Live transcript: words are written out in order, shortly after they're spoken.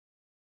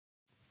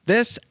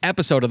This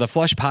episode of the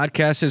Flush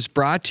Podcast is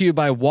brought to you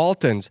by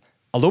Waltons,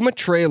 Aluma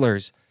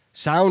Trailers,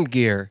 Sound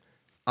Gear,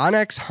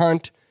 Onyx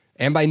Hunt,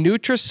 and by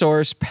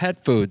Nutrisource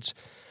Pet Foods.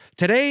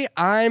 Today,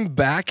 I'm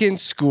back in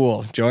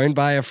school, joined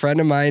by a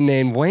friend of mine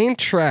named Wayne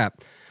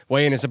Trapp.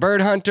 Wayne is a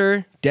bird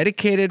hunter,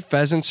 dedicated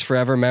Pheasants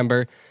Forever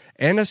member,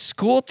 and a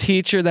school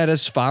teacher that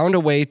has found a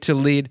way to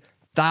lead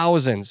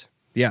thousands,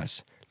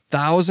 yes,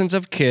 thousands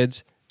of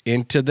kids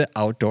into the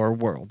outdoor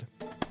world.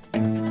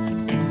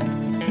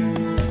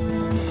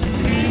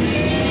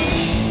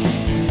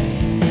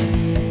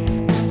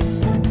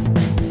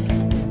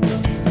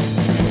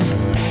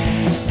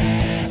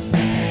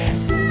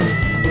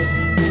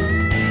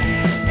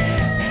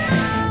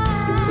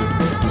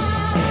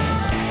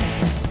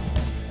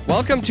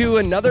 Welcome to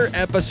another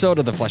episode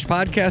of the Flush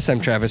Podcast. I'm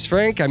Travis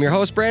Frank. I'm your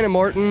host, Brandon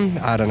Morton.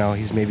 I don't know,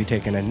 he's maybe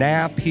taking a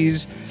nap.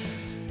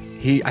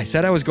 I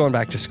said I was going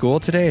back to school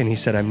today, and he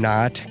said I'm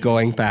not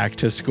going back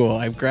to school.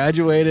 I've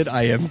graduated.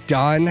 I am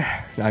done.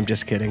 I'm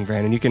just kidding,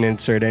 Brandon. You can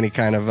insert any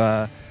kind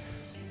of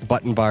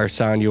button bar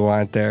sound you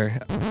want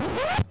there.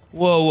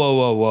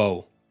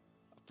 Whoa.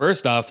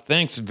 First off,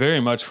 thanks very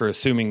much for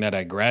assuming that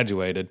I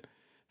graduated.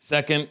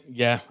 Second,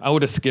 yeah, I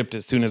would have skipped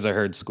as soon as I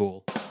heard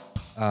school.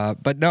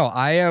 But no,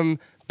 I am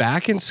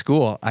back in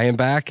school. I am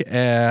back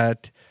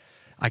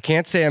I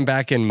can't say I'm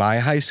back in my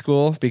high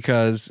school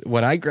because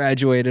when I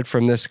graduated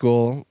from this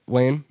school,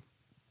 Wayne,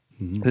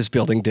 this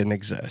building didn't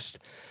exist.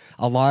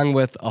 Along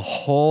with a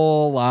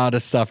whole lot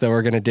of stuff that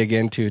we're going to dig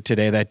into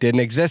today that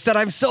didn't exist that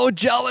I'm so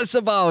jealous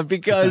about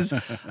because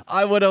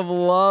I would have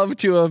loved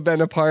to have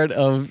been a part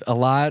of a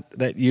lot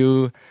that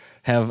you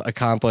have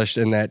accomplished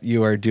and that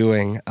you are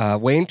doing.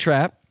 Wayne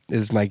Trapp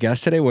is my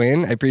guest today.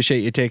 Wayne, I appreciate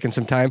you taking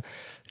some time.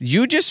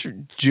 You just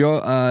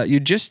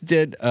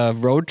did a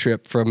road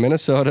trip from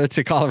Minnesota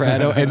to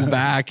Colorado and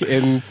back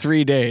in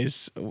 3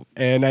 days.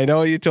 And I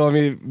know you told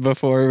me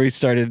before we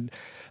started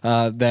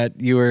that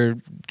you were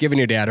giving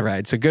your dad a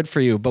ride. So good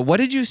for you. But what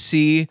did you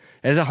see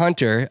as a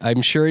hunter?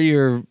 I'm sure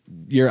your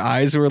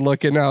eyes were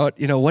looking out.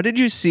 You know, what did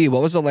you see?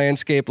 What was the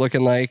landscape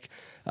looking like?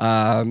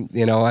 I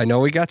know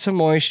we got some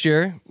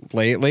moisture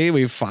lately.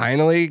 We've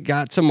finally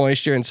got some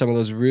moisture in some of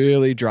those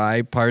really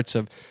dry parts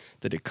of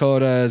the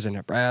Dakotas and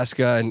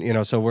Nebraska.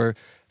 And, so we're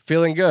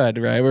feeling good,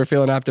 right? We're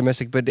feeling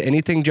optimistic. But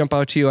anything jump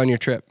out to you on your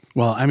trip?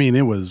 Well, I mean,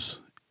 it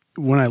was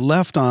when I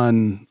left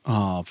on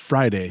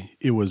Friday,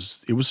 it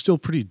was still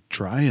pretty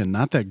dry and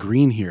not that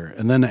green here.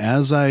 And then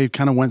as I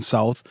kind of went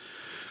south,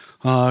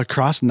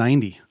 crossed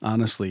 90,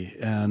 honestly,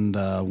 and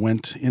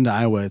went into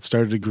Iowa, it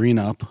started to green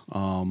up.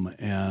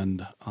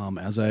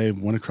 As I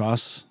went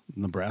across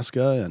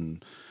Nebraska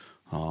and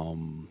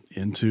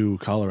into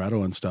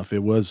Colorado and stuff,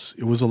 it was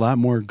a lot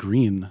more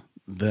green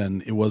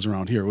than it was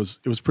around here.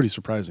 It was pretty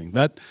surprising.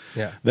 That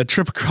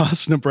trip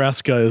across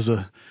Nebraska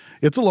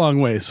it's a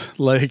long ways.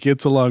 Like,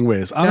 it's a long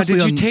ways. Honestly,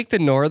 now, did you take the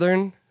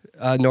northern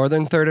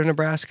third of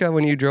Nebraska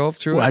when you drove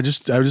through? Well, I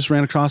just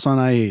ran across on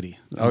I-80.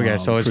 Okay,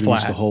 so it's pretty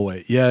flat much the whole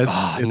way. Yeah,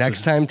 it's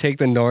next time take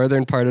the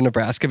northern part of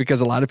Nebraska because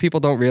a lot of people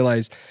don't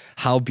realize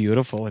how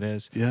beautiful it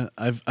is. Yeah,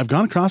 I've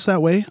gone across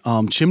that way.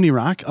 Chimney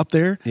Rock up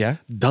there. Yeah,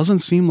 doesn't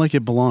seem like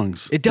it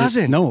belongs. It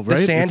doesn't. No, right? The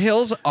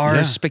sandhills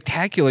are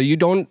spectacular. You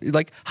don't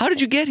how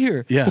did you get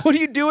here? Yeah, what are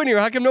you doing here?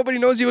 How come nobody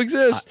knows you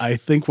exist? I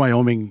think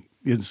Wyoming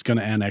is going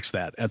to annex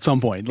that at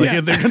some point.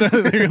 Like they're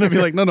gonna be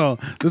like, no,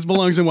 this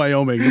belongs in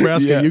Wyoming.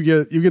 Nebraska, you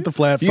get the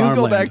flat farmland.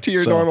 You go back to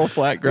your normal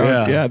flat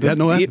ground.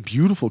 That's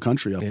beautiful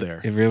country up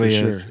there. It really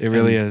is. Sure. It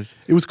really is.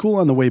 It was cool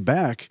on the way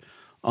back.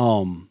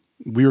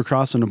 We were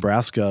crossing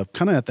Nebraska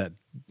kind of at that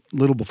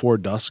little before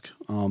dusk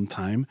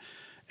time,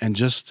 and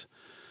just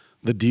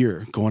the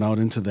deer going out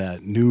into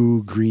that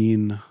new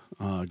green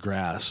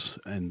grass,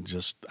 and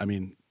just, I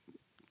mean,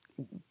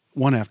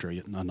 one after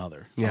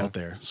another out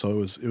there. So it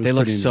was they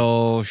look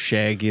so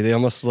shaggy. They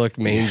almost look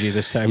mangy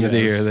this time of the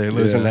year. They're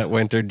losing that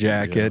winter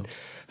jacket.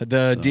 Yeah.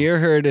 The deer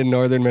herd in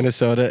northern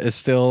Minnesota is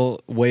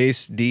still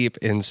waist deep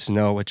in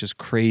snow, which is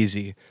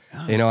crazy.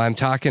 Yeah. I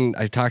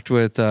talked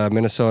with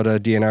Minnesota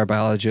DNR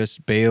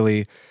biologist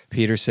Bailey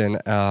Peterson.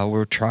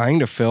 We're trying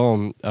to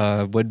film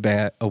a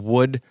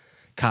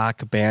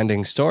woodcock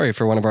banding story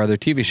for one of our other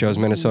TV shows,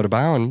 Minnesota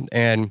Bound.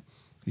 And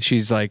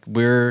she's like,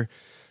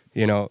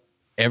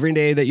 every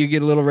day that you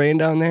get a little rain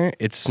down there,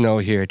 it's snow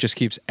here. It just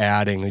keeps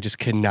adding. We just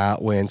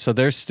cannot win. So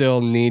they're still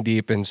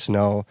knee-deep in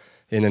snow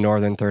in the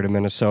northern third of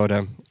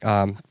Minnesota.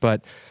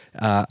 But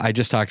I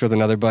just talked with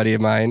another buddy of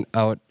mine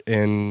out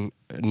in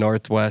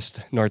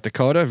northwest North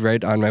Dakota,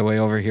 right on my way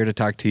over here to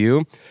talk to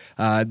you.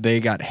 They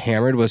got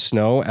hammered with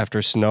snow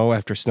after snow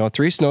after snow,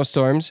 3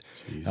 snowstorms,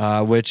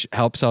 which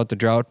helps out the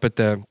drought. But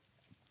the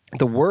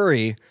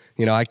worry,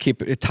 I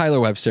keep Tyler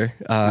Webster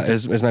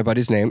is my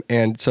buddy's name.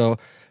 And so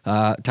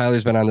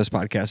Tyler's been on this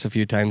podcast a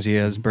few times. He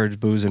has Birds,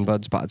 Booze, and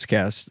Buds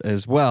podcast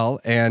as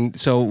well. And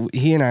so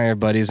he and I are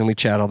buddies, and we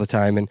chat all the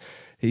time. And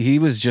he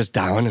was just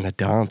down in the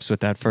dumps with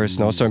that first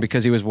snowstorm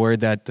because he was worried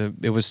that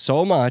it was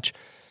so much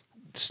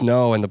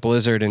snow and the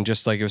blizzard and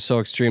just like it was so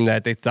extreme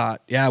that they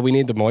thought, we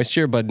need the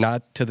moisture, but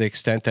not to the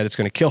extent that it's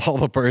going to kill all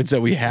the birds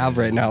that we have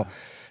right now.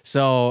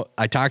 So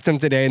I talked to him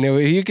today, and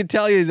you could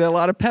tell he had a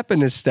lot of pep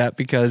in his step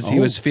because he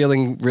was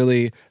feeling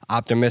really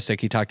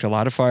optimistic. He talked to a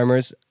lot of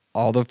farmers.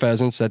 All the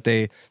pheasants that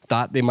they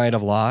thought they might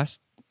have lost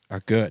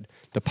are good.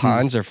 The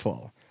ponds are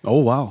full. Oh,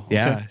 wow.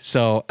 Yeah. Okay.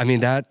 So, I mean,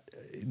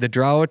 the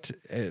drought,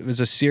 it was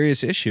a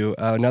serious issue.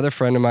 Another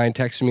friend of mine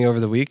texted me over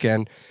the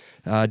weekend,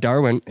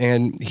 Darwin,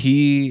 and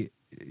he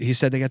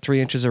said they got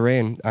 3 inches of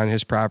rain on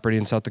his property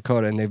in South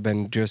Dakota, and they've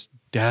been just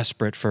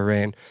desperate for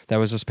rain. That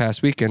was this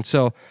past weekend.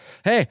 So,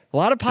 hey, a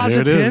lot of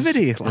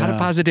positivity. A lot of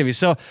positivity.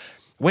 So,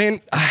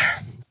 Wayne,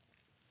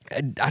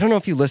 I don't know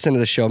if you listened to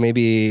the show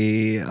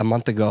maybe a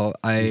month ago.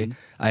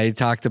 I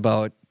talked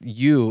about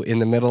you in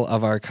the middle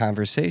of our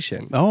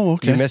conversation. Oh,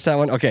 okay. You missed that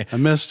one? Okay. I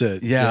missed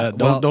it. Yeah,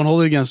 Don't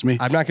hold it against me.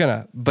 I'm not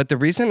gonna. But the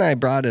reason I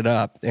brought it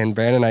up, and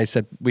Brandon and I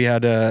said we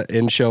had a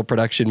in-show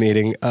production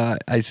meeting.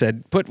 I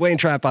said put Wayne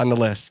Trapp on the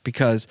list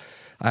because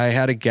I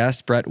had a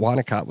guest. Brett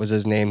Wanacott was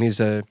his name. He's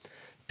a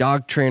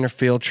dog trainer,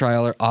 field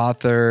trialer,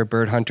 author,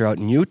 bird hunter out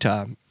in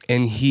Utah,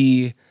 and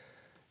he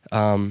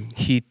not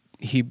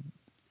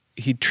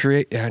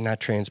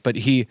trains, but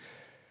he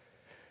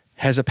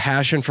has a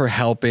passion for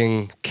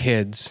helping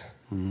kids.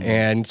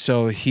 And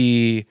so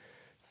he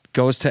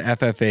goes to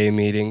FFA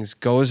meetings,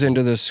 goes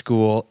into the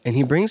school, and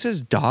he brings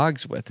his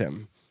dogs with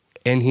him.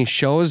 And he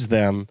shows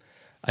them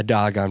a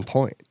dog on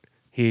point.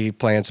 He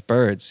plants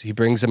birds. He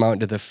brings them out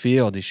into the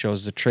field. He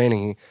shows the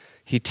training.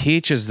 He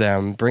teaches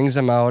them, brings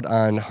them out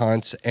on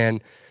hunts.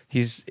 And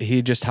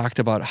he just talked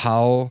about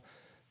how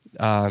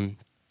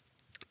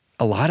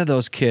a lot of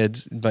those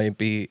kids might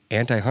be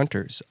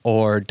anti-hunters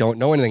or don't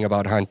know anything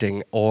about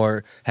hunting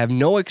or have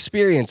no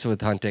experience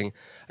with hunting.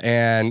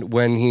 And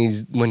when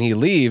he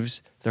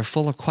leaves, they're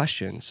full of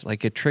questions.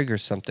 Like it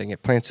triggers something.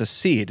 It plants a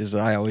seed, as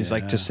I always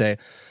like to say.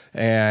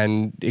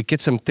 And it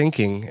gets them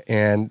thinking.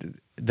 And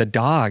the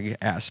dog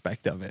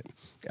aspect of it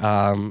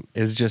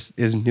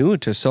is new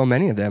to so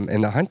many of them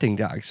in the hunting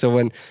dog. So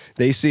when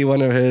they see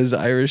one of his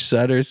Irish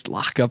setters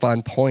lock up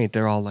on point,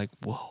 they're all like,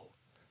 whoa.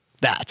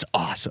 That's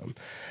awesome.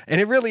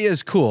 And it really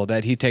is cool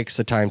that he takes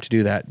the time to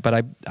do that.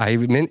 But I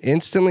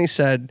instantly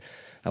said,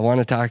 I want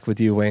to talk with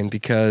you, Wayne,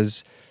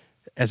 because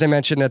as I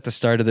mentioned at the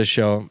start of the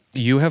show,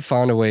 you have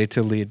found a way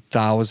to lead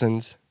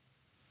thousands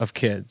of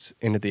kids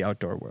into the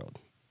outdoor world.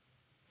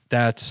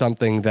 That's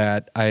something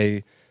that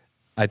I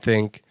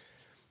think,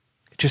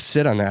 just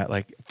sit on that,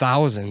 like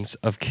thousands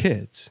of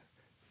kids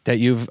that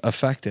you've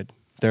affected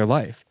their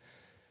life.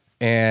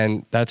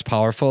 And that's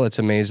powerful. It's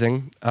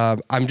amazing.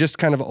 I'm just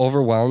kind of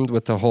overwhelmed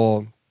with the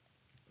whole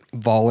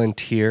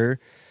volunteer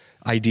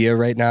idea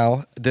right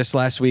now. This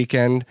last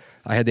weekend,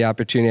 I had the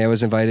opportunity. I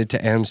was invited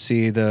to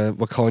MC the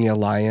Waconia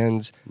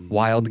Lions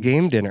Wild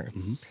Game Dinner.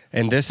 Mm-hmm.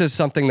 And this is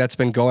something that's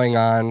been going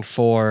on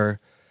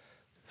for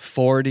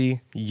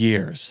 40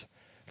 years.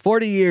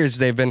 40 years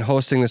they've been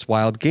hosting this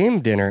Wild Game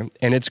Dinner,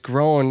 and it's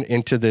grown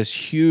into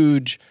this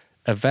huge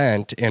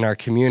event in our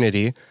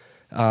community.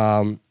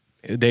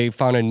 They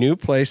found a new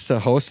place to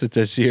host it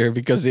this year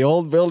because the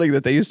old building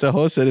that they used to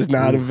host it is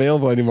not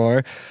available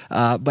anymore.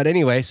 But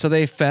anyway, so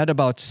they fed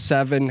about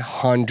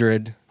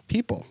 700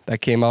 people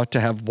that came out to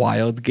have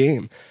wild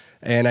game.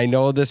 And I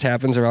know this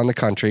happens around the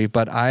country,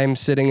 but I'm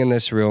sitting in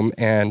this room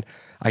and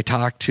I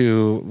talked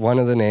to one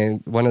of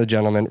the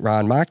gentlemen,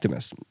 Ron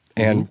Moctimus.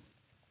 And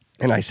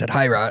I said,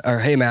 hi, Ron, or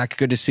hey, Mac,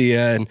 good to see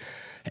you.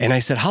 And I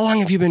said, how long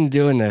have you been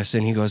doing this?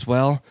 And he goes,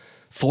 well,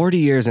 40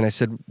 years. And I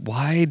said,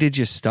 why did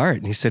you start?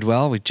 And he said,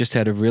 well, we just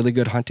had a really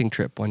good hunting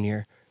trip one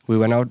year. We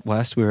went out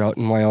west. We were out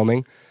in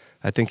Wyoming.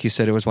 I think he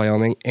said it was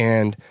Wyoming.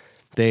 And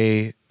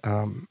they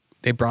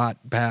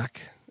brought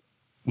back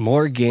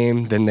more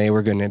game than they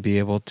were going to be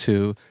able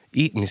to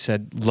eat. And he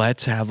said,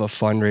 let's have a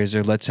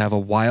fundraiser. Let's have a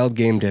wild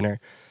game dinner.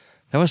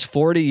 That was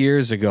 40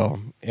 years ago.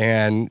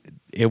 And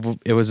it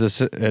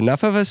was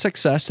enough of a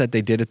success that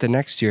they did it the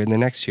next year and the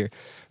next year.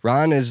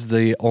 Ron is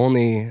the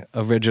only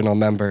original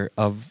member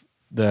of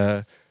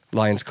the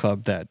Lions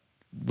Club that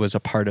was a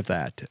part of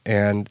that.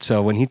 And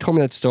so when he told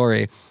me that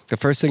story, the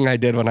first thing I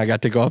did when I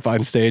got to go up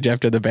on stage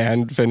after the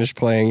band finished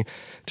playing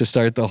to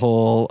start the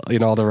whole,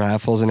 all the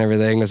raffles and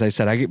everything, was I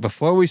said,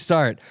 before we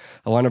start,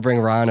 I want to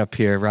bring Ron up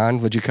here. Ron,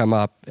 would you come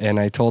up? And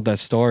I told that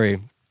story.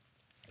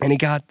 And he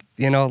got,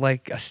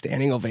 like a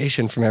standing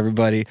ovation from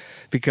everybody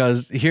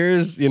because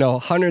here's,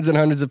 hundreds and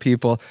hundreds of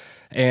people,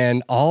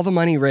 and all the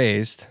money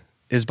raised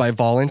is by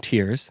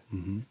volunteers.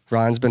 Mm-hmm.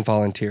 Ron's been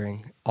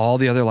volunteering. All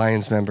the other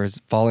Lions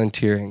members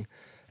volunteering,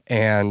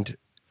 and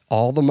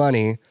all the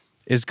money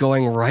is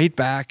going right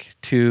back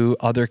to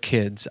other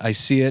kids. I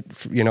see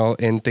it,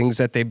 in things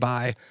that they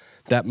buy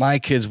that my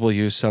kids will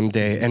use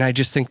someday. And I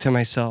just think to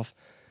myself,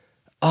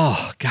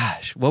 oh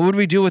gosh, what would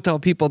we do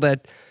without people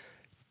that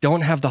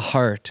don't have the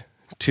heart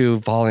to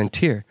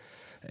volunteer?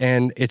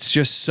 And it's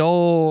just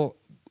so,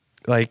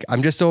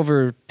 I'm just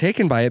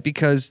overtaken by it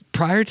because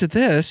prior to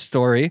this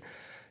story,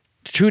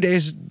 2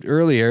 days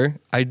earlier,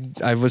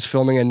 I was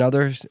filming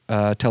another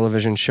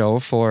television show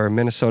for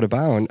Minnesota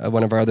Bound,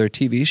 one of our other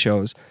TV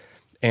shows,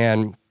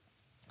 and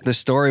the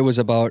story was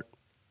about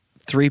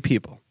 3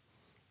 people,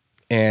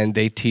 and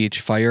they teach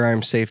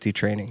firearm safety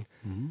training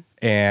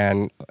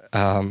And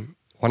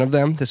one of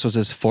them, this was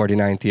his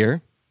 49th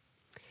year.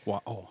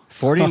 Wow.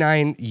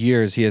 49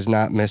 years, he has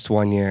not missed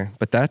 1 year.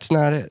 But that's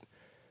not it.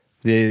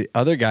 The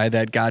other guy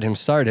that got him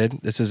started,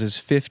 this is his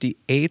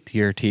 58th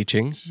year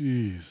teaching.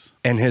 Jeez.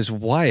 And his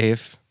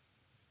wife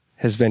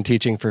has been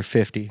teaching for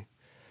 50.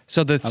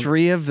 So the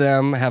three of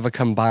them have a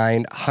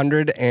combined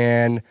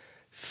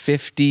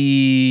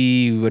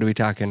 150, what are we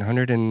talking,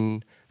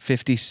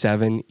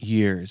 157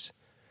 years.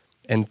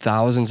 And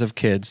thousands of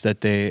kids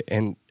that they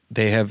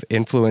have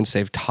influenced.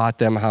 They've taught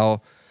them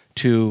how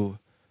to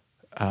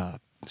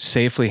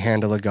safely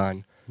handle a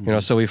gun. You know,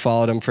 so we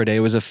followed them for a day.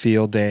 It was a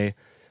field day.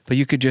 But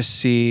you could just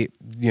see,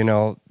 you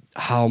know,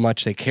 how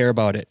much they care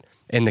about it.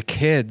 And the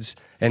kids,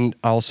 and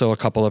also a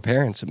couple of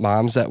parents,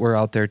 moms that were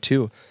out there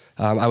too.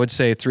 I would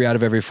say 3 out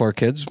of every 4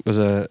 kids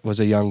was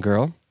a young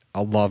girl.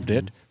 I loved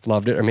it,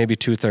 or maybe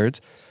 2/3.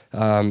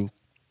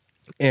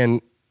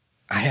 And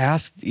I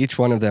asked each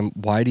one of them,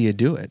 why do you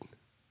do it?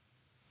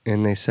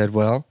 And they said,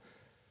 well,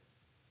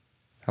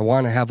 I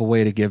want to have a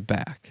way to give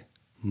back.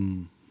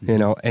 You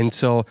know, and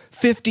so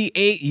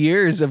 58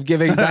 years of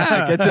giving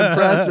back. It's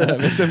impressive.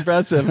 It's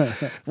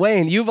impressive.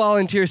 Wayne, you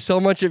volunteer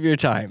so much of your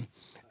time.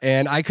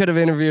 And I could have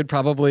interviewed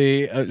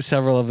probably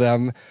several of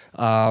them,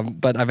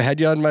 but I've had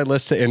you on my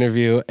list to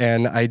interview,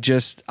 and I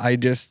just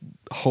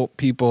hope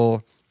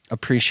people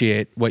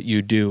appreciate what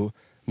you do.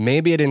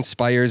 Maybe it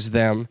inspires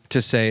them to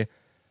say,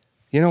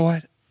 you know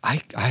what,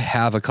 I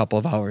have a couple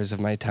of hours of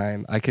my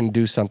time. I can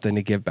do something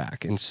to give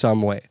back in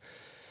some way.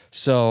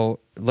 So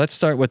let's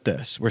start with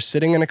this. We're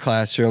sitting in a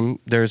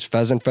classroom. There's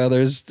pheasant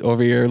feathers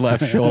over your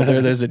left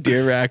shoulder. There's a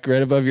deer rack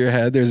right above your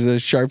head. There's a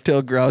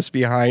sharp-tailed grouse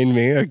behind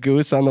me, a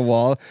goose on the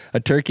wall, a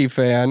turkey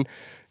fan,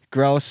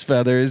 grouse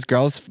feathers,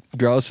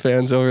 grouse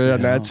fans over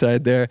on that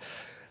side there.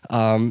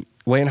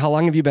 Wayne, how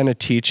long have you been a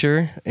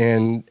teacher,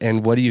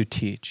 and what do you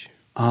teach?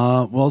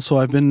 Well, so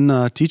I've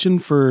been teaching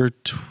for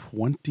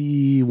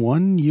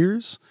 21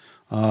 years,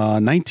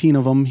 19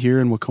 of them here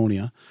in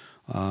Waconia.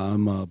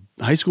 I'm a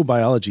high school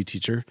biology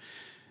teacher,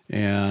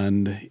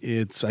 and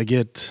I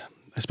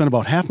spend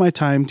about half my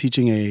time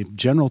teaching a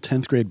general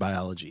 10th grade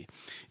biology.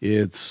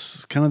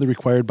 It's kind of the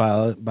required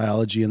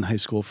biology in the high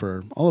school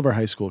for all of our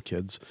high school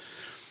kids.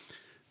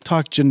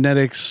 Talk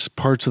genetics,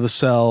 parts of the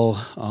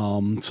cell,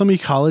 some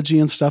ecology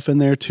and stuff in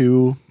there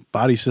too,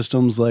 body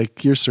systems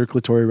like your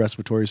circulatory,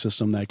 respiratory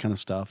system, that kind of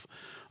stuff.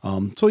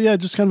 So yeah,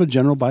 just kind of a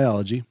general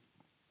biology.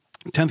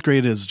 10th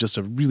grade is just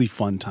a really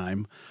fun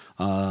time.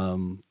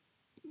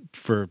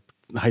 For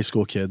high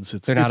school kids,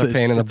 they're not a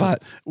pain in the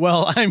butt.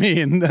 Well, I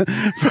mean,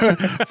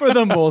 for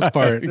the most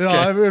part,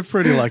 no, we're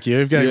pretty lucky.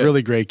 We've got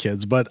really great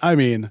kids, but I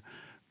mean,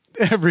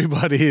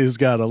 everybody's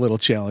got a little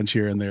challenge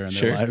here and there in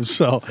their lives.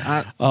 So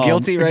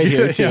guilty right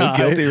here too.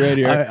 Guilty right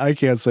here. I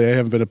can't say I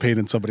haven't been a pain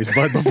in somebody's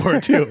butt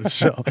before too.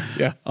 So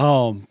yeah.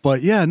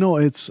 But yeah, no,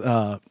 it's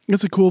a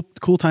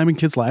cool time in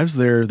kids' lives.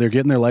 They're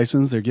getting their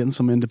license. They're getting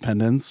some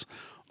independence.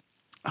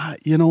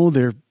 You know,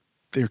 they're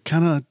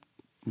kind of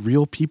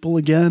real people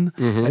again.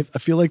 I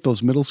feel like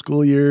those middle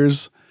school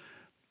years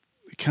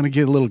kind of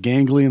get a little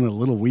gangly and a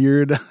little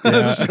weird.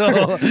 Yeah.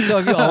 So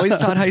have you always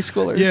taught high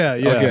schoolers? Yeah.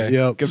 Okay.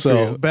 Yeah. Good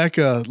So back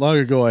long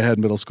ago, I had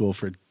middle school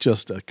for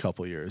just a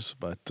couple years,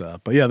 but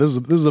yeah, this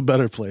is a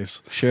better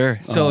place.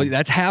 Sure. So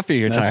that's half of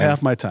your time. That's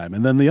half my time,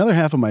 and then the other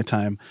half of my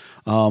time,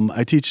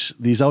 I teach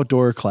these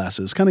outdoor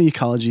classes, kind of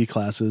ecology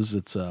classes.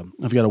 It's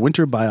I've got a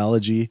winter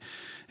biology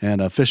and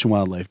a fish and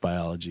wildlife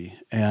biology,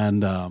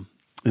 and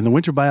in the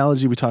winter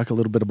biology, we talk a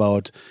little bit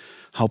about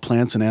how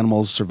plants and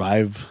animals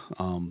survive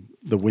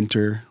the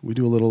winter. We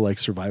do a little like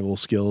survival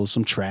skills,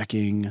 some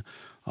tracking,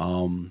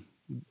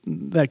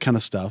 that kind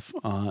of stuff.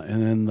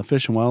 And then the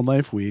fish and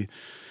wildlife, we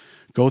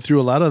go through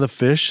a lot of the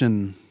fish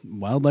and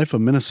wildlife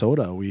of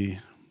Minnesota. We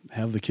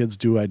have the kids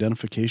do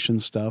identification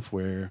stuff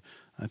where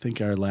I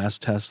think our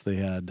last test they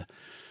had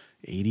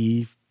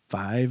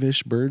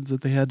 85-ish birds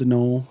that they had to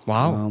know.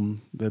 Wow.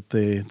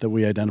 That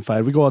we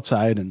identified. We go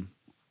outside and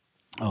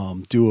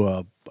do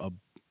a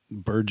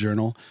bird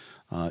journal.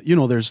 You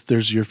know,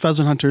 there's your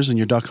pheasant hunters and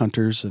your duck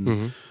hunters,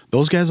 and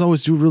those guys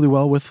always do really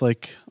well with the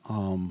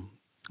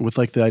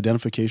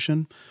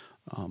identification.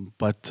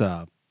 But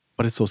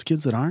it's those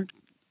kids that aren't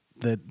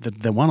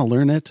that want to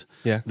learn it,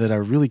 that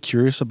are really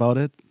curious about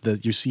it,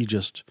 that you see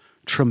just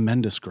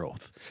tremendous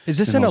growth. Is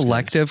this an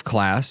elective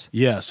class?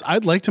 Yes,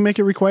 I'd like to make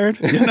it required.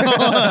 You know?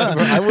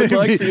 I would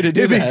like for you to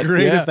do that. It'd be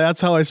great if that's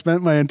how I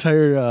spent my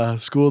entire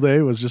school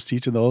day, was just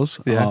teaching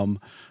those. Yeah.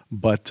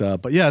 But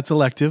yeah, it's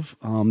elective.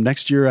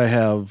 Next year I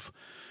have,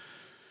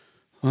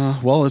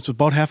 it's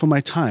about half of my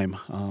time.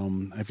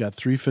 I've got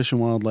 3 fish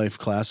and wildlife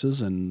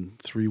classes and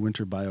 3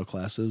 winter bio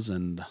classes,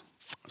 and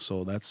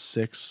so that's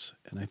 6.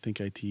 And I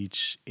think I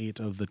teach 8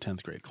 of the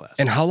 10th grade classes.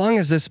 And how long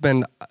has this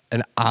been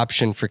an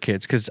option for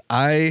kids? Because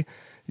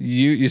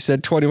you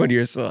said 21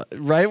 years. So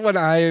right when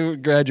I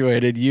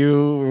graduated,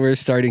 you were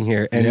starting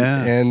here,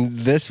 and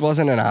this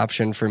wasn't an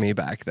option for me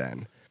back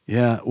then.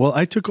 Yeah, well,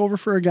 I took over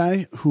for a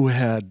guy who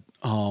had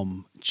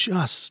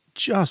just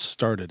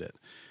started it,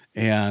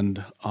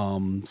 and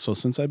so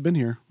since I've been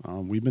here,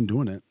 we've been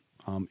doing it.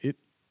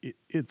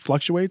 it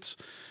fluctuates.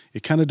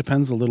 It kind of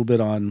depends a little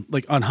bit on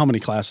how many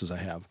classes I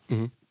have.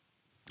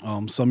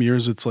 Some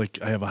years it's like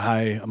I have a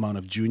high amount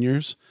of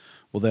juniors.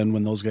 Well, then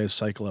when those guys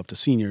cycle up to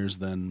seniors,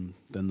 then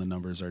the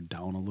numbers are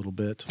down a little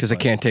bit. Because I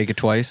can't take it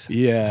twice.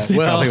 Yeah, You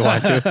probably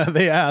want to.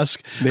 They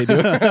ask. They do.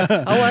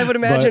 I would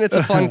imagine it's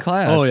a fun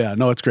class. Oh yeah,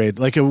 no, it's great.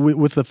 Like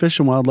with the Fish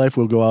and Wildlife,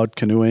 we'll go out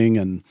canoeing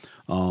and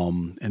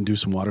do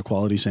some water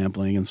quality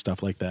sampling and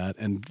stuff like that,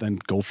 and then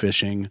go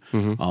fishing.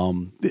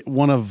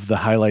 One of the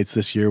highlights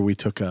this year, we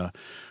took a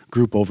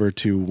group over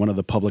to one of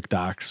the public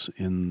docks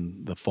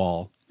in the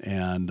fall,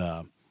 and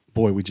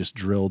boy, we just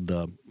drilled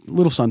the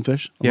little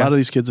sunfish. A lot of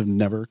these kids have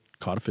never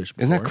caught a fish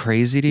before. Isn't that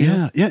crazy to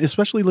you? Yeah,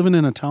 especially living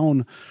in a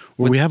town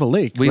where we have a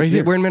lake right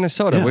here. We're in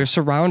Minnesota. Yeah. We're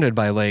surrounded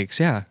by lakes,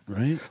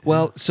 Right.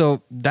 Well,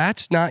 so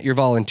that's not your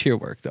volunteer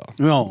work, though.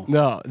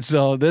 No.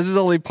 So this is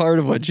only part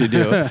of what you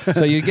do.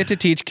 So you get to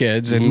teach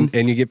kids, and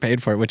you get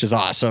paid for it, which is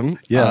awesome.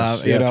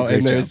 Yes. You it's know, a great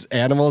and there's job.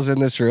 animals in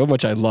this room,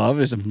 which I love.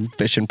 There's a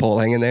fishing pole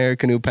hanging there,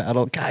 canoe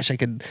paddle. Gosh, I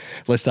could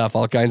list off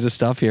all kinds of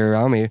stuff here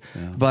around me.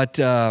 Yeah. But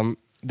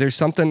there's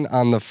something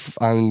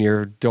on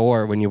your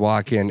door when you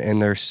walk in,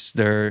 and there's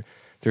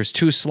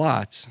 2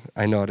 slots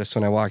I noticed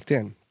when I walked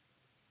in,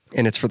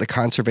 and it's for the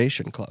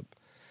conservation club.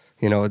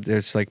 You know,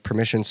 there's like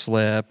permission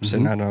slips,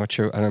 and I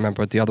don't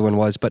remember what the other one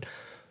was, but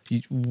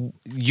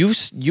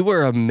you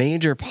were a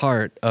major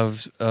part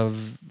of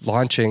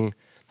launching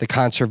the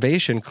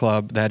conservation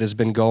club that has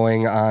been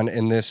going on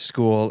in this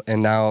school,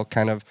 and now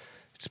kind of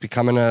it's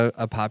becoming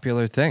a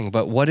popular thing.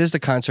 But what is the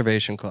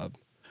conservation club?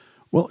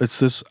 Well, it's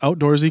this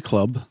outdoorsy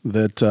club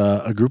that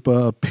a group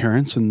of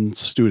parents and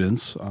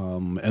students,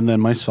 and then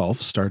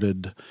myself,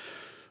 started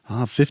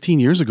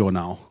 15 years ago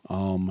now.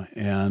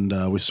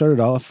 And we started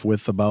off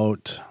with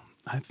about,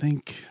 I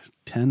think,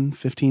 10,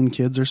 15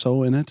 kids or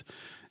so in it.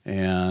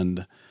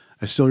 And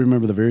I still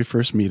remember the very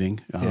first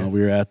meeting.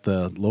 We were at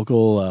the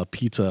local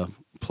pizza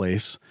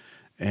place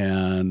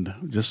and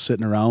just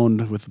sitting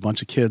around with a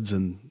bunch of kids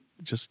and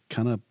just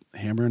kind of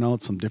hammering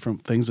out some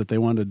different things that they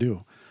wanted to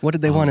do. What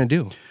did they want to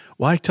do?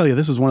 Well, I tell you,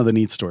 this is one of the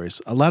neat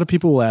stories. A lot of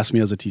people will ask me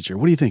as a teacher,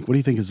 what do you think? What do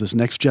you think is this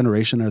next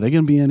generation? Are they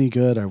going to be any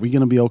good? Are we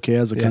going to be okay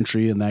as a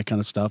country and that kind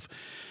of stuff?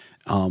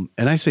 And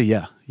I say,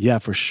 yeah,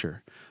 for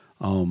sure.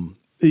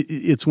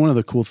 It's one of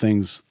the cool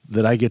things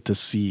that I get to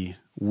see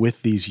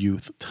with these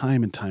youth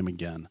time and time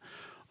again.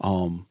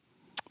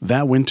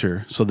 That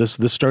winter, so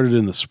this started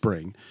in the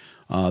spring.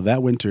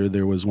 That winter,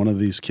 there was one of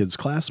these kids'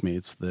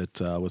 classmates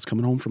that was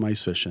coming home from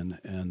ice fishing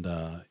and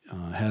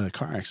had a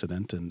car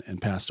accident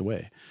and passed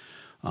away.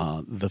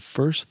 The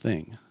first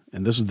thing,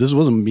 and this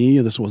wasn't me,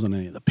 this wasn't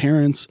any of the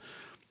parents,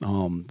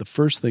 the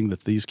first thing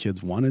that these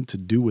kids wanted to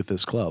do with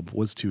this club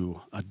was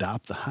to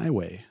adopt the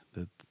highway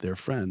that their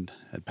friend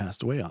had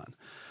passed away on.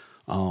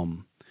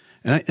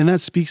 And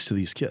that speaks to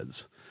these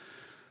kids.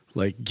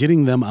 Like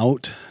getting them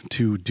out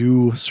to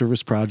do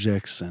service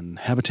projects and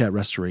habitat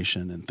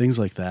restoration and things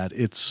like that,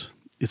 it's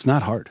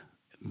not hard.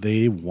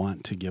 They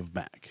want to give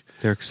back.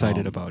 They're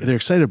excited about it. They're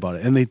excited about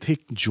it, and they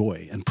take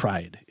joy and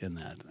pride in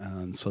that.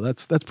 And so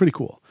that's pretty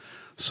cool.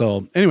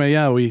 So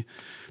anyway, we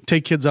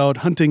take kids out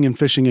hunting and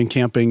fishing and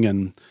camping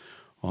and,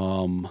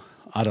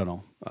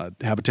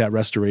 habitat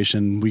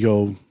restoration. We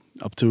go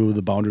up to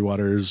the Boundary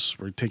Waters.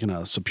 We're taking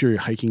a Superior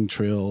hiking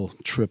trail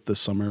trip this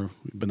summer.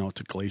 We've been out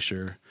to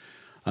Glacier.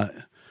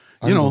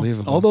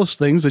 All those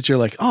things that you're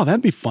like, oh,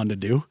 that'd be fun to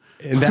do.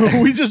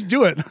 And we just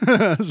do it.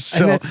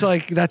 So and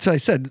that's what I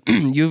said.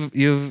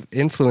 You've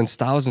influenced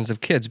thousands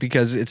of kids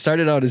because it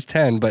started out as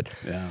 10, but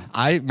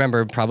I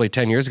remember probably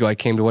 10 years ago, I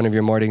came to one of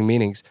your morning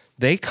meetings.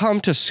 They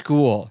come to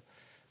school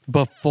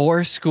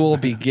before school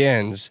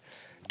begins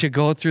to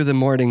go through the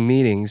morning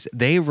meetings.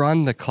 They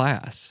run the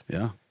class.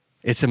 Yeah.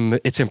 It's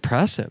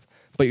impressive,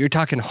 but you're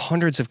talking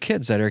hundreds of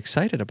kids that are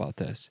excited about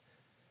this,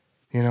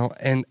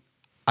 and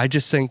I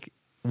just think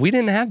we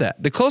didn't have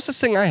that. The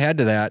closest thing I had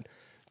to that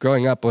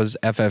growing up was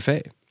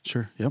FFA.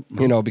 Sure. Yep.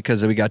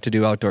 Because we got to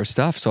do outdoor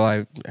stuff. So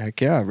I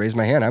raised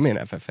my hand. I'm in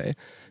FFA,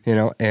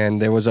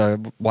 and there was a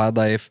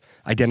wildlife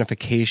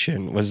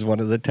identification was one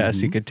of the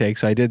tests you could take.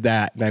 So I did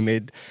that and I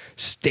made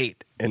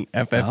state in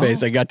FFA.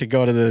 So I got to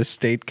go to the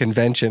state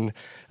convention.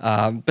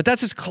 But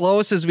that's as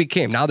close as we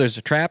came. Now there's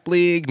a trap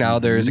league. Now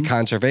there's a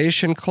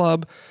conservation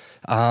club.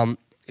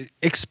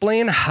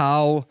 Explain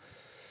how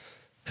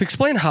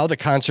the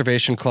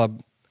conservation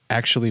club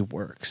actually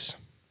works.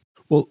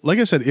 Well, like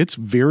I said, it's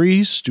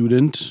very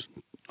student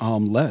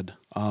led.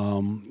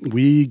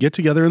 We get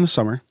together in the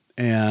summer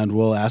and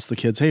we'll ask the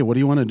kids, hey, what do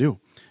you want to do?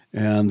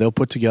 And they'll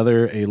put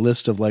together a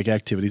list of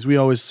activities. We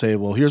always say,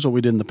 well, here's what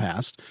we did in the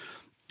past.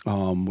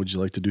 Would you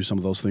like to do some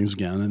of those things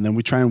again? And then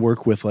we try and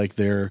work with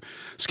their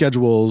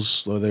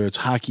schedules, whether it's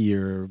hockey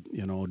or,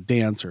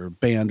 dance or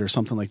band or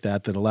something like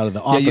that a lot of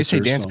the officers. Yeah,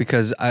 you say dance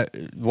because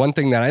one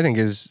thing that I think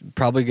is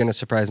probably going to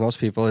surprise most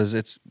people is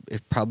it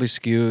probably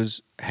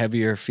skews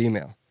heavier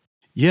female.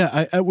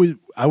 Yeah, I would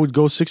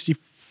go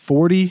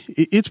 60-40.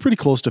 It's pretty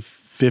close to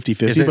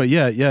 50-50, but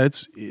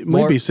it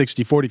might be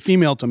 60-40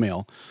 female to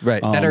male.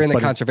 Right, that are in the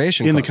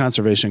conservation club. In the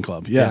conservation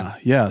club,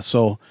 yeah.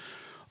 So,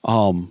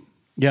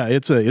 Yeah,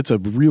 it's a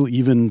real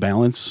even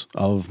balance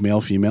of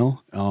male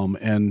female,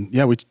 and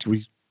yeah,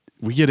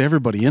 we get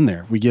everybody in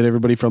there. We get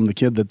everybody from the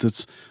kid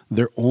that's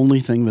their only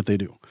thing that they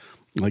do.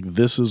 Like,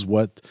 this is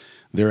what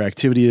their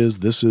activity is.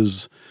 This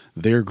is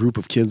their group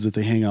of kids that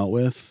they hang out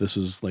with. This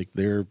is like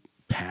their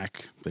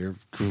pack, their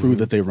crew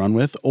that they run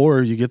with.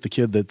 Or you get the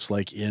kid that's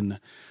like in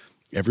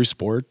every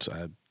sport,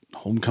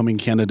 homecoming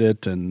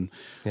candidate, and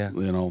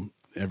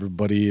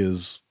everybody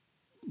is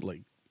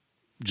like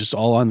just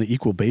all on the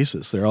equal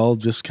basis. They're all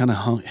just kind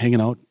of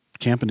hanging out,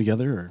 camping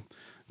together, or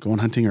going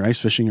hunting or ice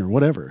fishing or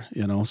whatever,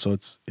 so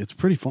it's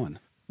pretty fun.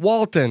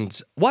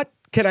 Waltons, what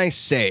can I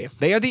say?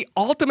 They are the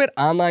ultimate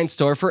online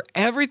store for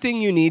everything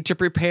you need to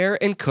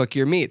prepare and cook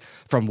your meat.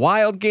 From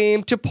wild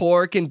game to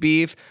pork and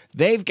beef,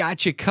 they've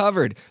got you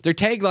covered. Their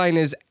tagline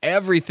is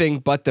everything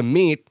but the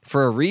meat,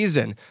 for a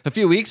reason. A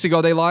few weeks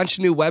ago, they launched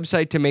a new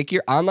website to make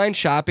your online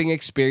shopping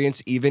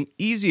experience even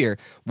easier.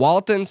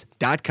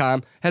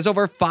 Waltons.com has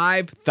over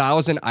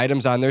 5,000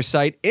 items on their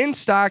site in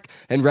stock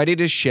and ready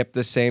to ship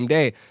the same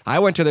day. I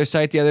went to their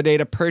site the other day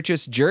to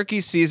purchase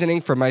jerky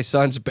seasoning for my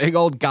son's big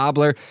old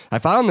gobbler. I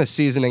found the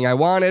seasoning I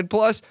wanted,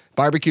 plus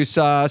barbecue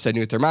sauce, a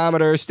new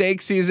thermometer,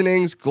 steak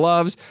seasonings,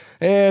 gloves,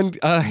 and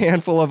a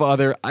handful of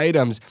other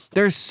items.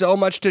 There's so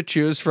much to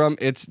choose from.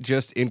 It's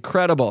just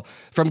incredible.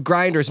 From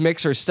grinders,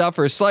 mixers,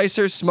 stuffers,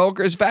 slicers,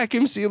 smokers,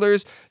 vacuum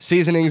sealers,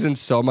 seasonings, and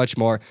so much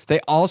more. They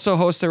also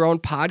host their own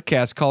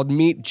podcast called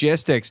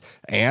Meatgistics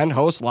and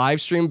host live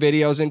stream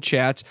videos and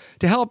chats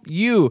to help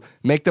you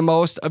make the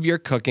most of your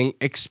cooking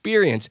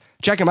experience.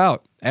 Check them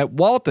out at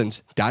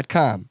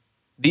waltons.com.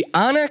 The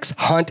onX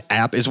Hunt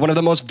app is one of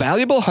the most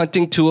valuable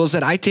hunting tools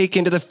that I take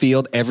into the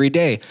field every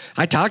day.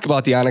 I talk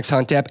about the onX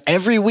Hunt app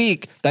every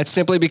week. That's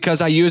simply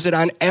because I use it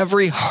on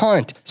every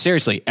hunt.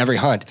 Seriously, every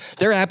hunt.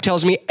 Their app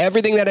tells me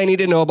everything that I need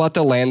to know about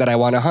the land that I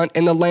want to hunt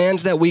and the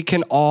lands that we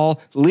can all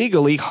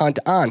legally hunt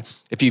on.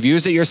 If you've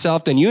used it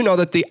yourself, then you know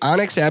that the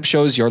onX app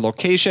shows your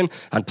location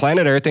on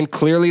planet Earth and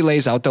clearly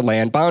lays out the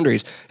land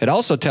boundaries. It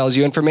also tells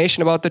you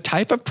information about the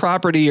type of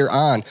property you're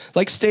on,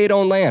 like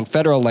state-owned land,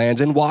 federal lands,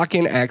 and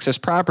walk-in access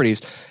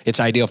properties. It's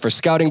ideal for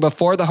scouting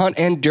before the hunt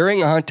and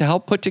during a hunt to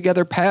help put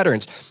together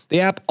patterns. The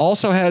app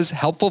also has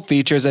helpful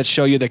features that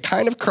show you the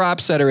kind of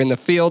crops that are in the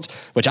fields,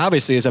 which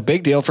obviously is a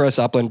big deal for us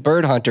upland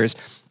bird hunters.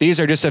 These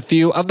are just a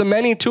few of the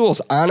many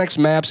tools onX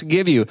Maps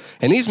give you,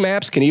 and these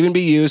maps can even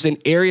be used in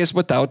areas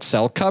without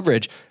cell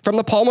coverage. From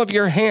the palm of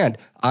your hand,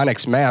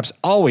 onX Maps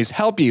always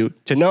help you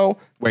to know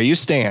where you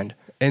stand.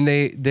 And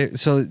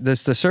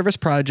the service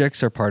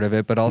projects are part of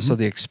it, but also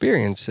the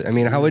experience. I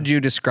mean, how would you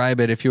describe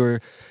it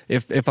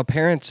if a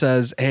parent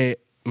says, "Hey,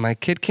 my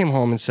kid came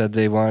home and said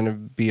they want to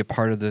be a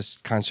part of this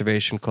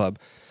conservation club.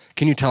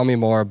 Can you tell me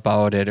more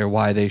about it or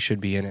why they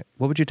should be in it?"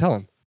 What would you tell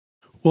them?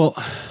 Well,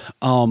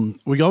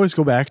 we always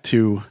go back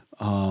to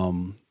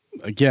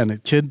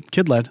again,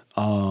 kid led.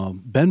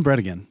 Ben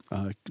Bredigan,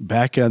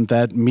 back at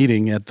that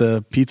meeting at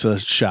the pizza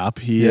shop,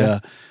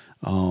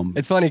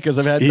 it's funny because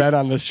I've had Ben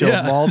on this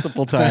show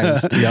multiple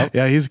times. Yep.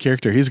 Yeah, he's a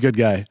character. He's a good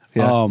guy.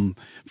 Yeah.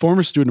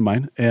 Former student of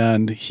mine,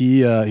 and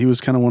he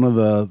was kind of one of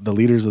the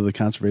leaders of the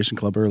conservation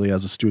club early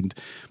as a student.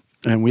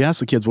 And we asked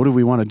the kids, what do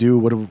we want to do?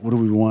 What do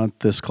we want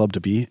this club to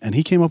be? And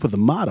he came up with a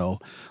motto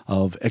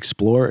of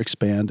explore,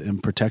 expand,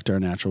 and protect our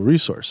natural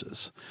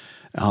resources.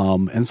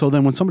 And so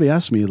then when somebody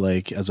asks me,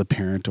 like as a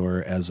parent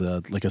or as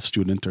a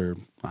student or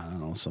I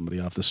don't know, somebody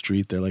off the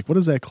street, they're like, what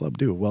does that club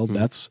do? Well,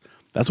 that's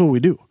what we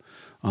do.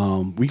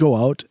 We go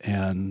out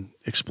and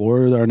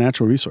explore our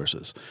natural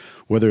resources,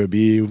 whether it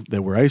be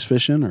that we're ice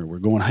fishing or we're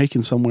going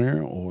hiking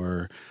somewhere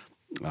or,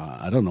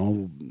 I don't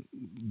know,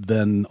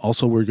 then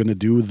also we're going to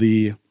do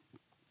the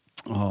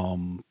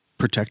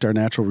protect our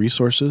natural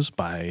resources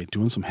by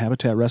doing some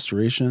habitat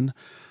restoration.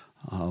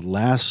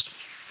 Last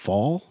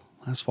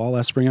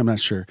spring, I'm not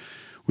sure.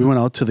 We went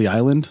out to the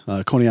island,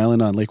 Coney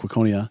Island on Lake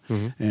Waconia,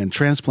 and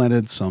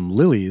transplanted some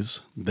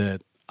lilies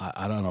that,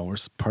 I don't know, were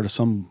part of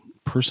some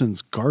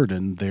person's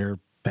garden there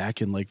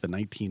back in like the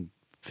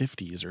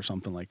 1950s or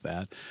something like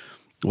that.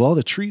 Well, all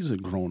the trees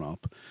had grown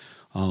up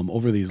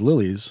over these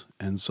lilies,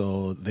 and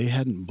so they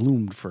hadn't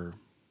bloomed for,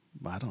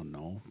 I don't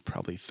know,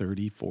 probably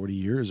 30, 40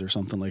 years or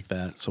something like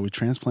that. So we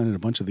transplanted a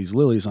bunch of these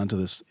lilies onto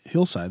this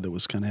hillside that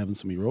was kind of having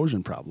some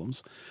erosion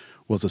problems.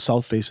 Was a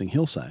south-facing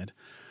hillside.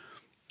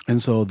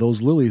 And so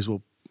those lilies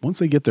will, once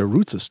they get their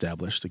roots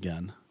established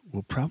again,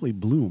 will probably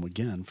bloom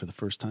again for the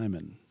first time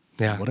in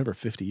whatever,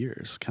 50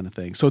 years kind of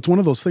thing. So it's one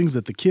of those things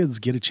that the kids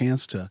get a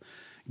chance to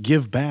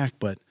give back,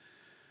 but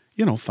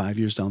 5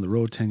 years down the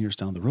road, 10 years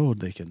down the road,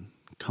 they can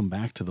come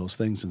back to those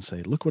things and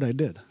say, look what I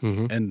did.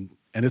 And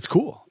it's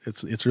cool.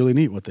 It's really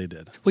neat what they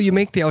did. Well, you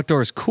make the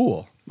outdoors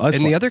cool. That's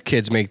and fun. the other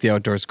kids make the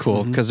outdoors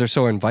cool because they're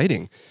so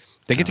inviting.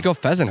 They get to go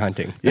pheasant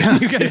hunting. Yeah.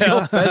 You guys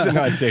go pheasant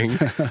hunting.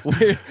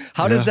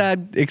 How does that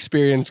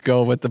experience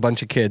go with a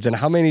bunch of kids, and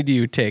how many do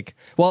you take?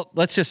 Well,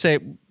 let's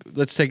take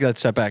that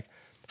step back.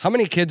 How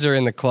many kids are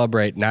in the club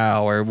right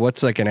now, or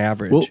what's like an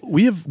average? Well,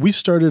 we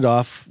started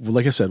off,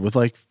 like I said, with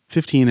like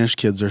 15-ish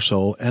kids or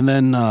so, and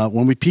then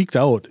when we peaked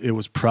out, it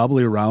was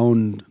probably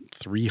around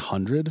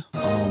 300.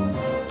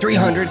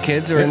 300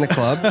 kids are in the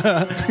club.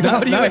 How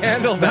do you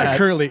handle Not that?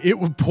 currently. It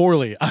was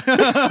poorly. I'm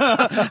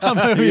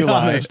gonna be You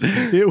lie. honest.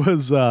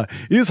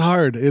 It's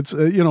hard. It's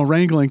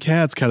wrangling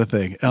cats kind of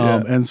thing.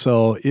 And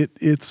so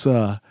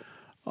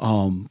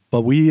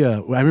but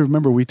I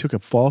remember we took a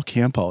fall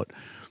camp out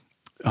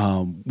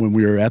when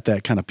we were at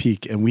that kind of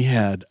peak, and we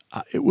had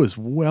it was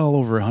well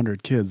over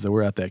 100 kids that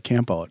were at that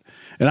camp out,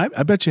 and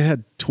I bet you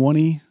had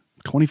 20,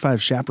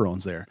 25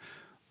 chaperones there.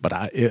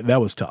 But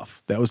that was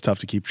tough. That was tough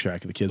to keep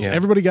track of the kids. Yeah.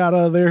 Everybody got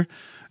out of there.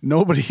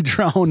 Nobody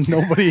drowned.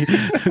 Nobody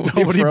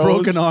broke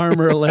froze. an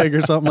arm or a leg or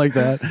something like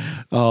that.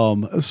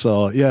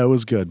 So yeah, it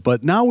was good.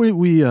 But now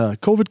we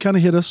COVID kind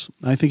of hit us.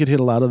 I think it hit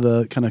a lot of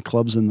the kind of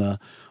clubs in the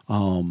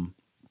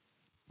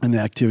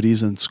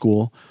activities in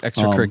school.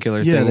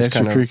 Extracurricular Yeah, the things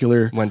kinda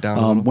extracurricular went down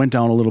a little. Went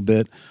down a little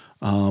bit.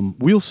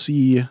 We'll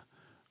see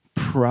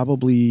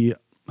probably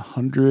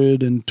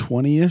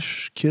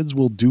 120-ish kids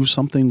will do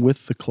something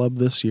with the club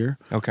this year.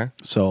 Okay.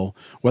 So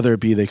whether it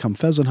be they come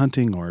pheasant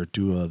hunting or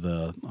do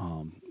the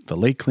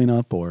lake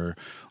cleanup or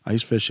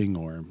ice fishing,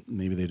 or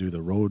maybe they do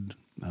the road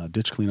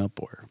ditch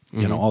cleanup, or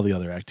all the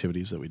other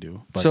activities that we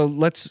do. But So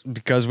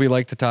because we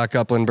like to talk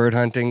upland bird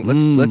hunting,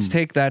 let's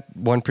take that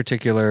one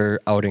particular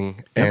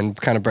outing and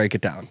kind of break it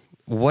down.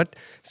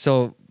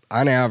 So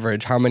on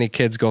average, how many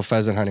kids go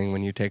pheasant hunting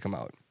when you take them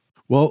out?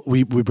 well,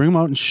 we bring them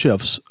out in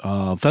shifts.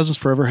 Pheasants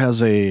Forever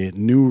has a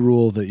new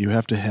rule that you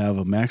have to have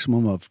a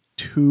maximum of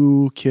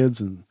 2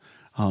 kids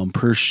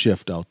per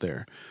shift out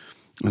there.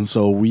 And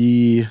so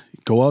we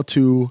go out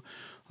to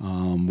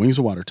Wings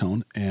of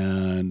Watertown,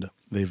 and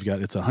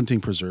it's a hunting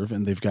preserve,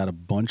 and they've got a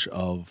bunch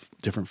of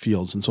different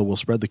fields. And so we'll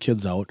spread the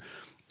kids out.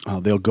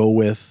 They'll go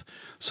with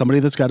somebody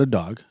that's got a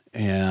dog,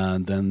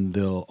 and then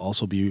they'll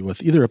also be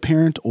with either a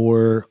parent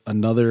or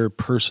another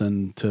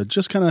person to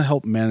just kind of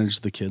help manage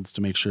the kids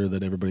to make sure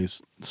that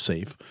everybody's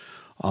safe.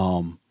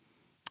 And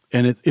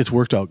it's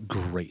worked out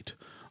great.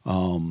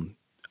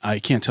 I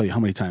can't tell you how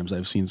many times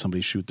I've seen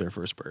somebody shoot their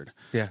first bird.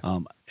 Yeah.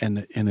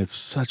 And it's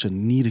such a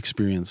neat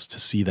experience to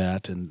see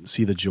that and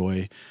see the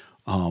joy.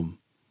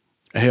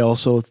 I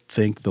also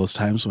think those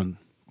times when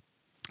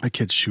a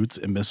kid shoots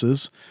and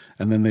misses,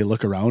 and then they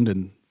look around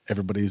and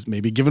everybody's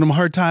maybe giving them a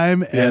hard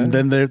time, and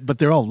then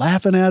they're all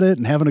laughing at it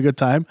and having a good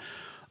time.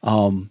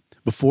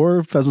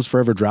 Before Pheasants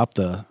Forever dropped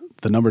the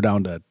number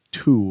down to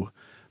 2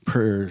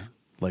 per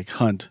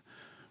hunt,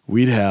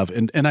 we'd have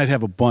and I'd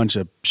have a bunch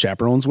of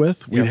chaperones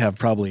with. We'd have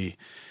probably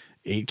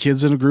 8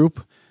 kids in a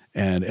group,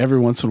 and every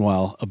once in a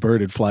while a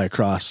bird would fly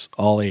across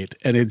all 8,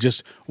 and it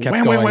just Kept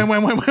wham, going. wham,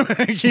 wham, wham, wham,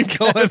 wham, keep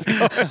going.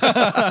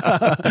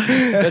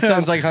 That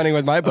sounds like hunting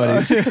with my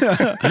buddies.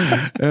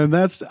 And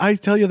I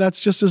tell you, that's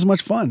just as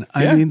much fun.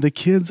 I mean, the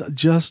kids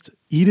just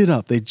eat it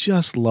up. They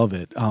just love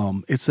it.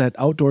 It's that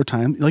outdoor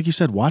time. Like you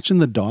said, watching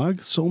the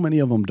dog. So many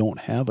of them don't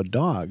have a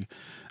dog.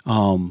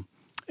 And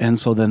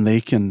so then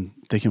they can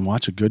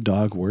watch a good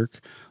dog work.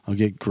 I'll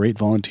get great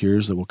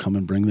volunteers that will come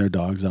and bring their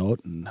dogs out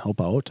and help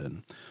out.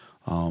 And,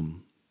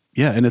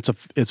 and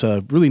it's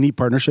a really neat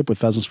partnership with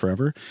Pheasants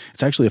Forever.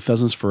 It's actually a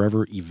Pheasants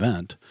Forever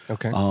event.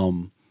 Okay.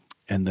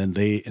 And then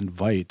they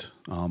invite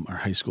our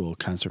high school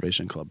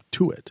conservation club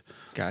to it.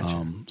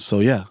 Gotcha.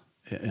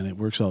 And it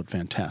works out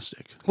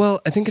fantastic.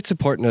 Well, I think it's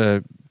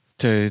important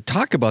to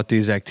talk about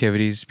these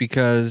activities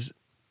because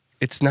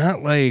it's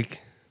not like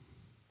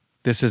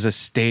this is a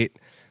state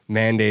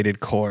mandated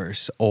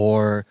course,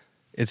 or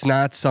it's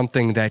not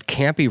something that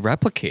can't be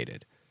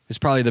replicated. It's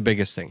probably the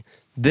biggest thing.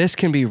 This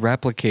can be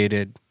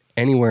replicated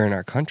anywhere in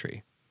our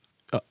country.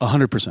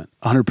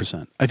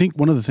 100%. I think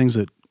one of the things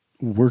that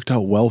worked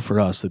out well for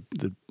us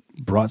that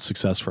brought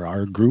success for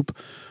our group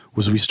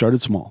was we started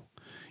small.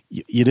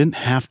 You didn't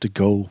have to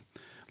go,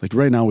 like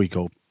right now we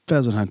go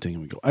pheasant hunting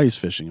and we go ice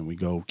fishing and we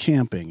go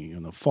camping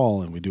in the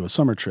fall and we do a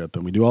summer trip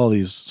and we do all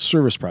these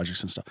service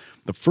projects and stuff.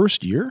 The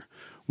first year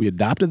we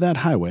adopted that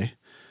highway,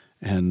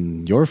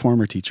 and your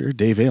former teacher,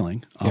 Dave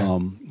Ailing,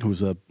 who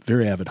was a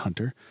very avid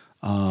hunter,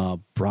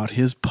 brought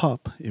his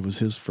pup. It was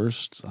his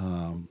first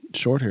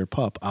short hair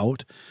pup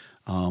out.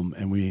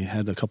 And we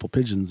had a couple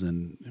pigeons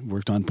and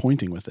worked on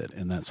pointing with it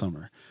in that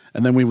summer.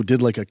 And then we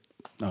did like a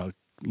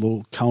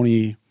little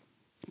county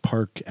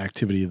park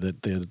activity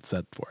that they had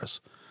set for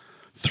us.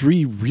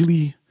 3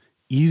 really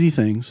easy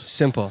things.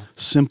 Simple.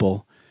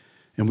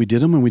 And we did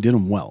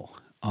them well.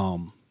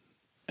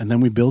 And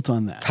then we built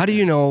on that. How do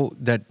you know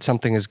that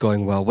something is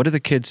going well? What are the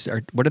kids?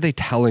 What are they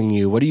telling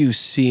you? What are you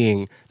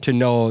seeing to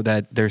know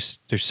that there's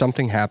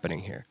something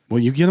happening here?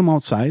 Well, you get them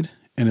outside,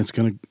 and it's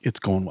going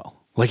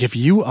well. Like if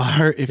you've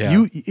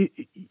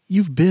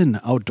been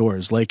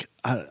outdoors, like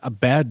a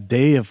bad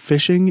day of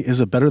fishing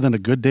is better than a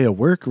good day of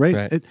work,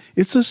 right?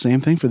 It's the same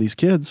thing for these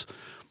kids.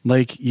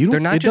 Like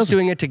they're not just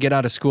doing it to get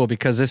out of school,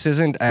 because this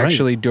isn't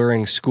actually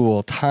during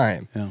school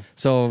time. Yeah.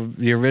 So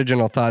the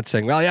original thought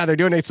saying, well, yeah, they're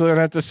doing it so they don't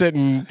have to sit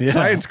in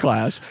science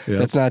class. Yeah.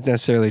 That's not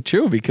necessarily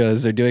true,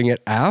 because they're doing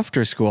it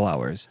after school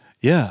hours.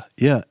 Yeah.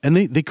 Yeah. And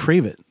they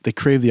crave it. They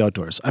crave the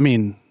outdoors. I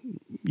mean,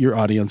 your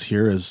audience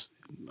here is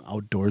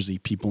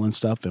outdoorsy people and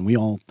stuff, and we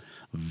all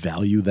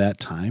value that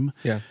time.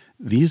 Yeah.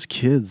 these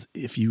kids,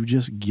 if you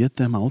just get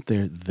them out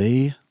there,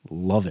 they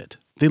love it.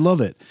 They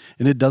love it.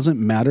 And it doesn't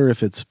matter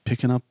if it's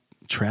picking up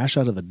trash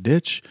out of the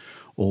ditch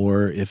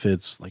or if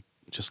it's like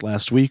just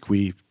last week,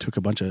 we took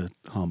a bunch of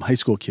high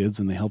school kids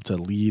and they helped to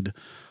lead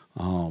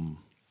a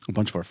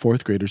bunch of our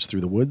fourth graders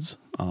through the woods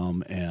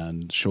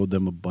and showed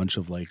them a bunch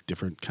of like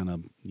different kind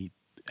of neat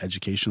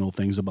educational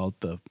things about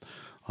the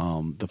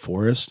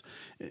forest.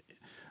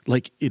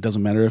 Like, it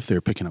doesn't matter if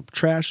they're picking up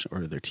trash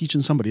or they're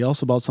teaching somebody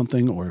else about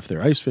something or if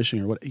they're ice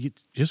fishing or what. You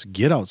just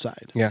get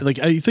outside. Yeah. Like,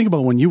 you think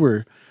about when you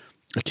were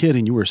a kid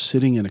and you were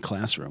sitting in a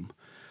classroom.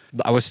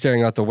 I was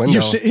staring out the window.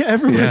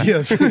 Everybody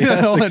is. Yes,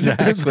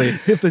 exactly.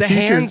 If the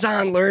teacher,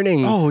 hands-on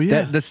learning. Oh,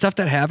 yeah. The stuff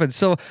that happens.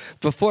 So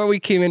before we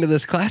came into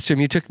this classroom,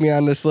 you took me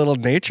on this little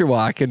nature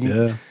walk,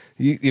 and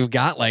you've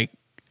got like,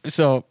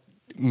 so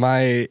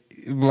my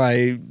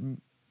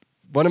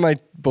one of my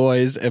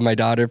boys and my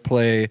daughter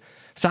play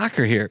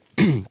soccer here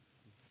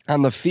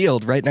on the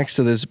field right next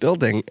to this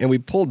building, and we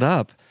pulled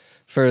up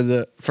for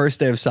the first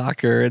day of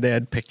soccer, and they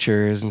had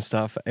pictures and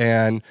stuff,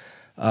 and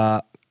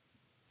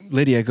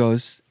Lydia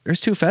goes,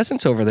 "There's 2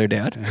 pheasants over there,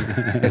 Dad."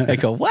 And I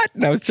go, "What?"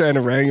 And I was trying to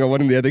wrangle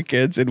one of the other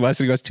kids, and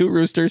Wesley goes, 2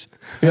 roosters.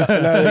 Yeah.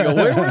 And I go,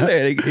 "Where were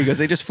they?" He goes,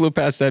 "They just flew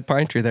past that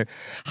pine tree there."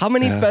 How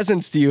many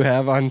pheasants do you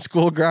have on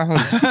school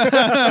grounds?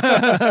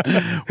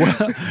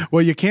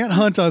 well, you can't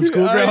hunt on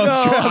school grounds.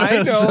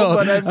 I know,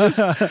 but I'm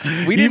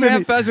just, we didn't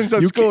have pheasants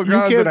on school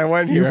grounds when I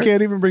went here. You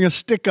can't even bring a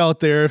stick out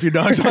there if your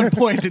dog's on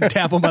point and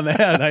tap him on the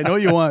head. I know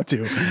you want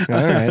to.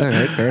 All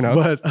right, fair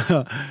enough.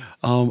 But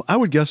I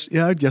would guess,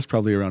 I'd guess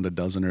probably around a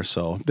dozen or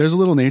so. There's a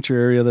little nature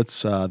area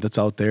that's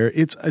out there.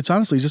 It's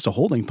honestly just a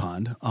holding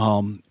pond.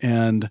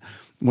 And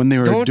when they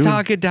were Don't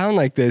talk it down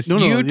like this.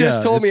 You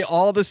just told me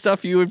all the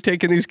stuff you have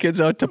taken these kids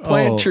out to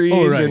plant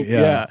trees. Right,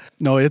 and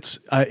No, it's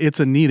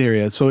a neat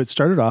area. So it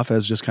started off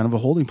as just kind of a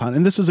holding pond.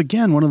 And this is,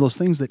 again, one of those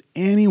things that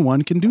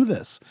anyone can do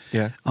this.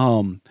 Yeah.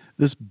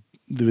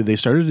 They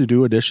started to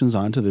do additions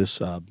onto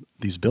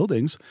these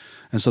buildings,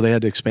 and so they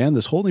had to expand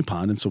this holding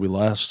pond, and so we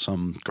lost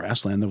some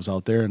grassland that was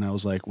out there, and I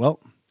was like, well,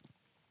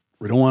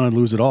 we don't want to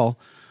lose it all,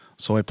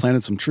 so I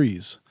planted some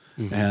trees.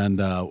 Mm-hmm.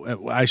 And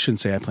I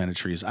shouldn't say I planted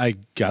trees. I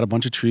got a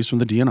bunch of trees from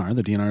the DNR.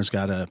 The DNR's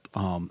got a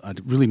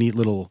really neat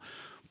little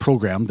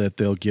program that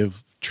they'll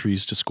give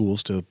trees to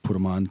schools to put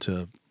them on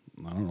to,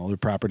 I don't know, their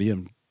property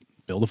and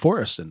build a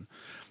forest. And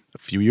a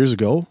few years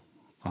ago,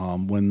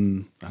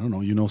 when, I don't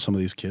know, some of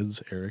these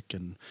kids, Eric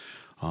and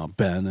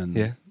Ben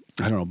and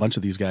I don't know, a bunch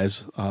of these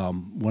guys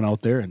went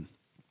out there, and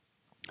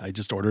I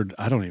just ordered,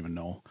 I don't even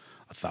know,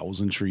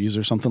 1,000 trees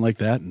or something like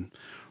that, and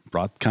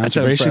brought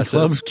Conservation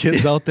Club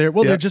kids out there.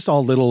 Well, they're just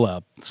all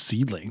little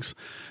seedlings,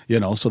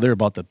 so they're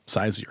about the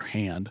size of your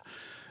hand.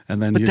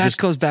 And then but that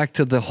goes back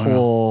to the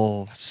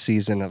whole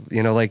season of,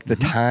 like the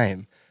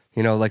time,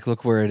 like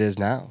look where it is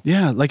now.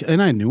 Yeah.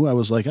 And I knew, I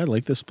was like, I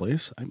like this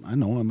place. I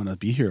know I'm going to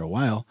be here a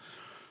while.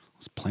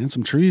 Let's plant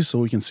some trees so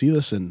we can see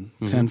this in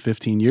 10,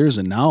 15 years.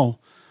 And now,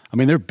 I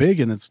mean, they're big,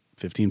 and it's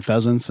 15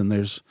 pheasants, and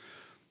there's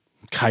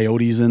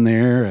coyotes in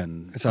there,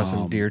 and I saw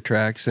some deer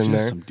tracks in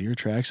there. Some deer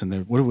tracks, and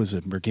there. What was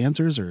it?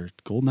 Mergansers or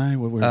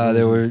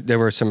goldeneye? There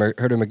were some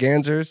herd of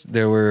mergansers.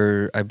 There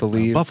were, I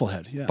believe,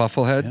 bufflehead. Yeah,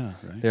 bufflehead. Yeah,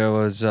 right. There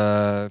was,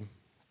 there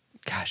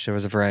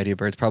was a variety of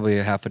birds. Probably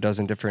a half a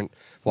dozen different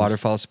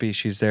waterfowl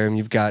species there. And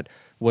you've got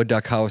wood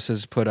duck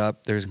houses put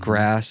up. There's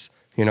grass.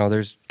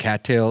 There's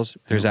cattails.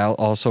 There's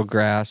also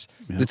grass.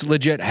 Yeah. It's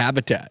legit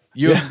habitat.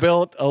 You have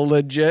built a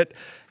legit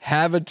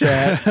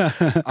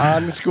habitat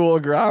on school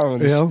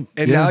grounds. Yeah.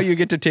 And now you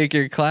get to take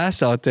your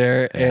class out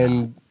there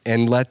and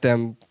let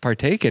them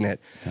partake in it.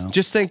 Yeah.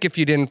 Just think if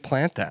you didn't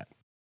plant that.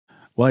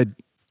 Well,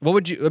 what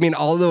would you,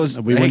 all those,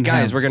 hey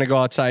guys, we're going to go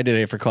outside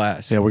today for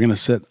class. Yeah, we're going to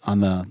sit on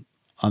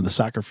the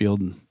soccer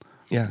field and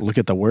look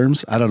at the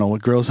worms. I don't know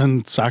what grows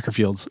in soccer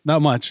fields.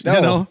 Not much.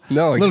 No,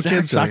 little exactly.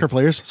 kids, soccer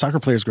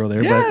players grow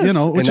there. Yes.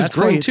 But which is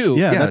great fun too.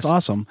 Yeah, that's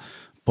awesome.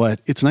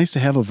 But it's nice to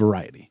have a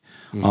variety,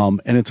 and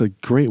it's a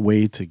great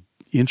way to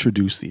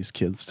introduce these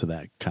kids to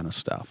that kind of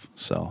stuff.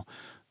 So,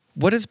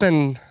 what has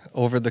been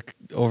over the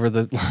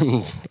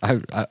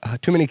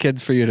too many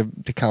kids for you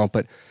to count,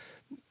 but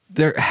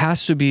there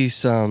has to be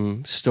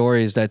some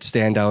stories that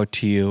stand out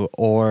to you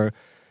or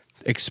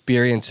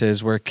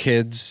experiences where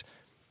kids,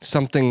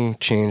 something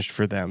changed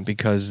for them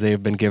because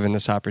they've been given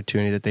this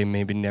opportunity that they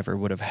maybe never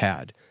would have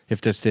had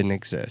if this didn't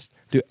exist.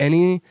 Do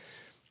any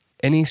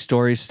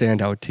stories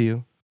stand out to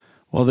you?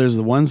 Well, there's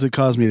the ones that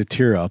cause me to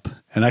tear up,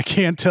 and I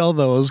can't tell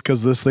those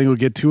because this thing will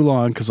get too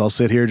long because I'll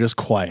sit here just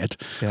quiet.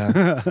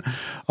 Yeah.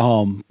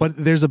 But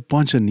there's a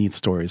bunch of neat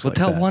stories like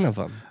that. Well, tell one of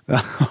them.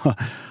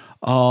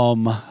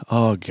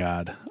 Oh,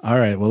 God. All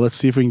right. Well, let's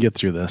see if we can get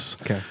through this.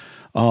 Okay.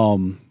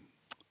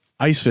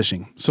 Ice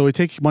fishing. So we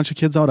take a bunch of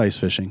kids out ice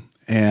fishing,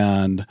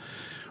 and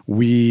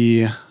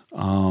we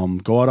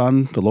go out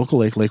on the local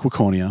lake, Lake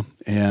Waconia,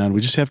 and we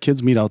just have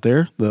kids meet out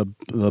there.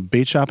 The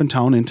bait shop in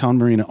town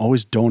Marina,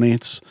 always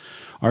donates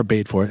our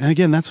bait for it. And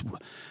again,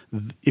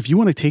 if you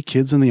want to take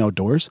kids in the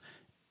outdoors,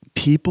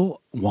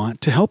 people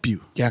want to help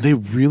you. Yeah. They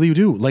really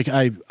do. Like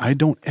I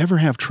don't ever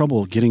have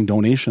trouble getting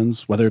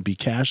donations, whether it be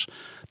cash,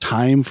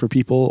 time for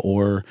people,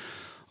 or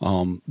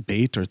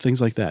bait or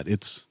things like that.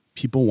 It's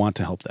people want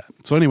to help that.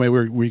 So anyway,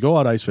 we go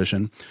out ice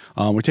fishing.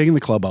 We're taking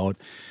the club out.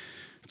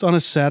 It's on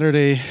a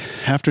Saturday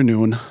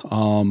afternoon.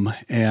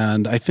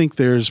 And I think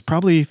there's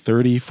probably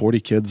 30, 40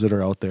 kids that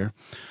are out there.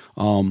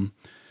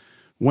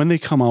 When they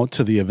come out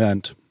to the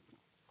event,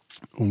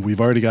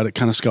 we've already got it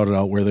kind of scouted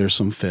out where there's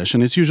some fish,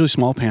 and it's usually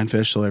small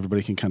panfish, so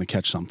everybody can kind of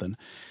catch something.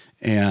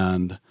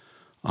 And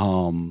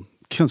some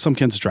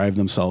kids drive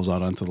themselves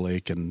out onto the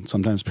lake, and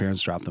sometimes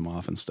parents drop them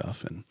off and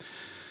stuff. And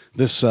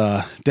this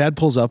dad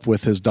pulls up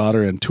with his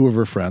daughter and two of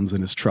her friends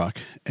in his truck,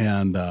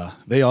 and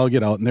they all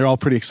get out, and they're all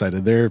pretty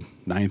excited. They're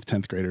 9th,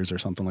 10th graders or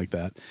something like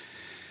that.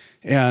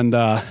 And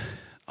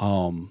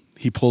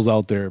he pulls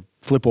out their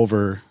flip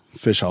over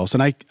fish house,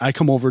 and I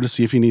come over to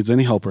see if he needs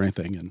any help or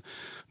anything. And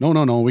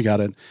no, we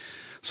got it.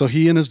 So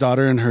he and his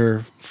daughter and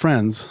her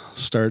friends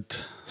start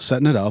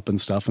setting it up and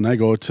stuff, and I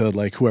go to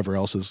like whoever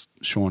else is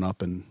showing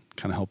up and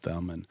kind of help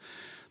them. And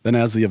then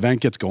as the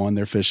event gets going,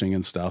 they're fishing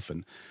and stuff,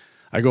 and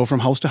I go from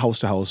house to house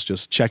to house,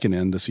 just checking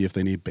in to see if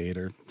they need bait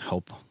or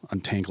help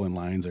untangling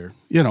lines or,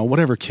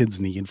 whatever kids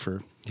need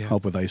for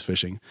help with ice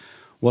fishing.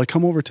 Well, I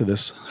come over to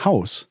this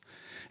house,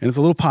 and it's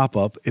a little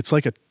pop-up. It's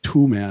like a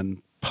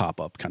 2-man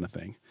pop-up kind of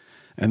thing.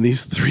 And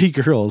these 3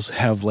 girls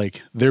have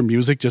like their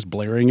music just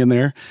blaring in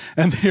there,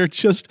 and they're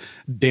just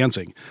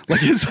dancing.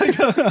 Like it's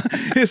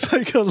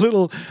like a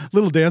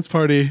little dance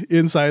party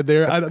inside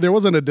there. There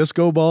wasn't a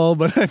disco ball,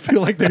 but I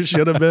feel like there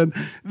should have been.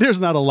 There's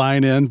not a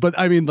line in, but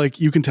I mean, like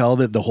you can tell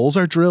that the holes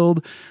are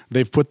drilled.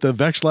 They've put the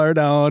Vexlar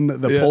down.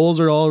 The poles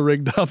are all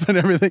rigged up and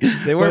everything.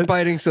 They weren't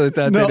biting so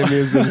that they'd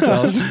amuse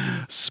themselves.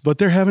 But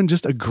they're having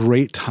just a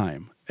great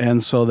time.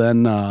 And so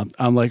then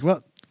I'm like,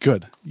 well,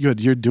 good.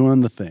 You're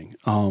doing the thing.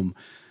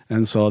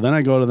 And so then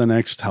I go to the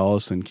next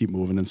house and keep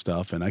moving and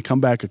stuff. And I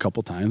come back a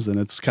couple times, and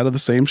it's kind of the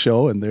same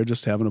show, and they're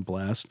just having a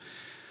blast.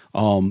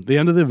 The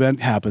end of the event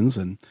happens,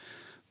 and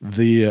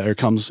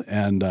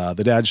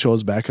the dad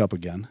shows back up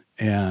again,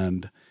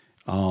 and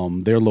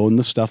they're loading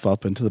the stuff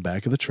up into the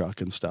back of the truck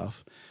and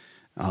stuff.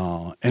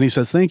 And he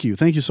says, "Thank you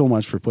so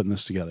much for putting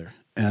this together."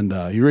 And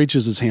he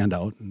reaches his hand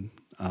out, and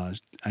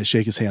I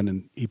shake his hand,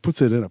 and he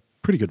puts it in a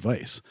pretty good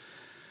vice.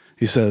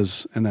 He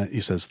says,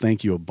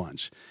 "Thank you a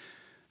bunch."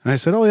 And I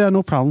said, "Oh yeah,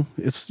 no problem.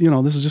 It's,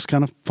 this is just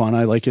kind of fun.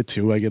 I like it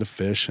too. I get to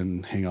fish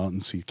and hang out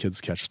and see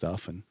kids catch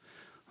stuff." And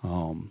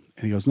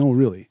he goes, "No,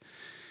 really."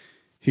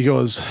 He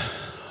goes,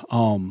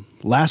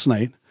 "Last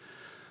night,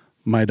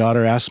 my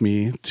daughter asked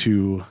me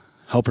to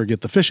help her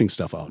get the fishing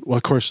stuff out." Well,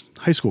 of course,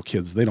 high school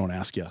kids, they don't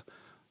ask you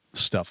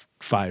stuff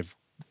 5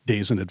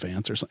 days in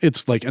advance or something.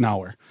 It's like an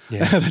hour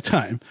at a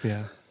time.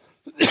 Yeah.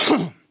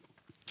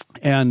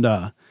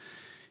 And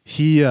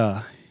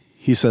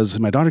he says,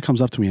 my daughter comes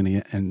up to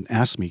me and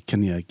asks me,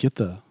 "Can you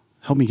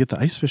help me get the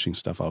ice fishing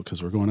stuff out?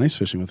 Because we're going ice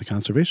fishing with the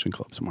Conservation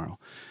Club tomorrow."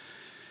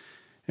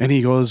 And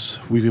he goes,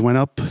 we went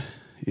up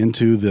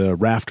into the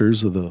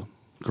rafters of the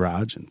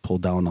garage and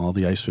pulled down all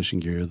the ice fishing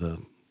gear.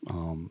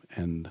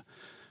 And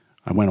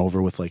I went over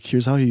with like,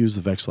 here's how you use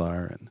the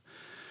Vexlar and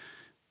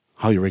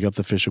how you rig up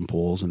the fishing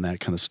poles and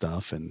that kind of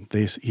stuff. And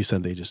he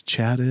said they just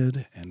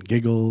chatted and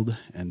giggled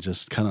and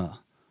just kind of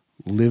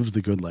lived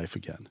the good life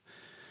again.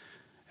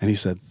 And he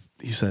said,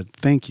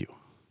 "Thank you,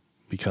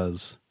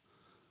 because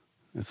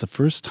it's the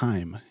first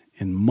time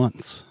in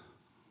months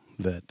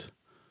that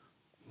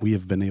we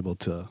have been able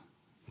to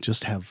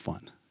just have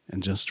fun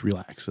and just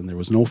relax, and there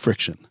was no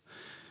friction."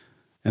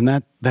 And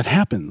that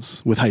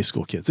happens with high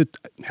school kids. It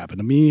happened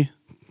to me,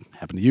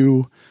 happened to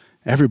you,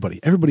 everybody.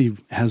 Everybody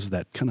has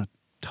that kind of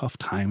tough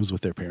times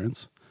with their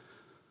parents,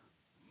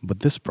 but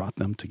this brought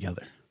them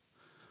together.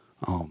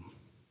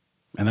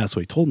 And that's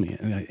what he told me.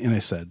 And I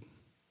said,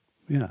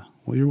 "Yeah,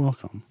 well, you're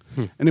welcome."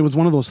 And it was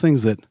one of those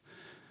things that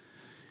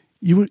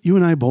you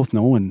and I both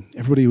know, and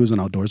everybody who's an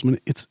outdoorsman,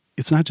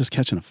 it's not just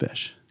catching a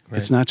fish. Right.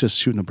 It's not just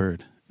shooting a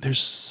bird. There's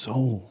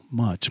so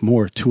much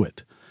more to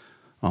it.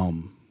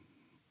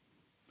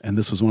 And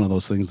this was one of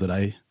those things that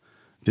I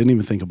didn't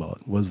even think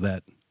about, was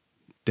that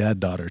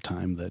dad-daughter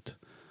time that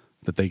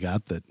they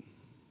got that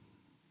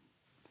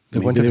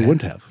maybe they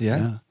wouldn't have.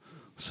 Yeah.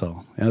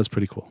 So, yeah, that's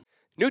pretty cool.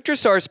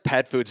 Nutrisource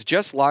Pet Foods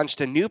just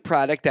launched a new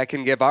product that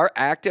can give our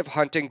active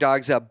hunting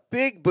dogs a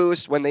big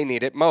boost when they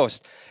need it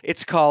most.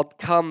 It's called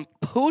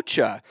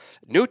Kombucha.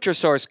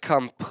 Nutrisource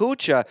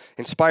Kombucha,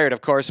 inspired,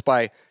 of course,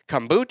 by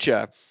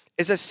kombucha,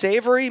 is a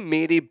savory,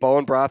 meaty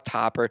bone broth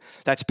topper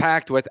that's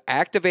packed with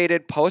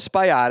activated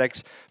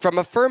postbiotics from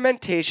a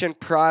fermentation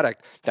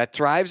product that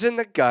thrives in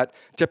the gut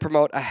to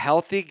promote a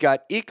healthy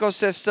gut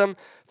ecosystem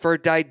for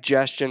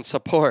digestion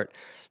support.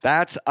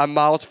 That's a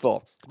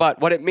mouthful. But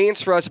what it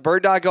means for us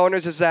bird dog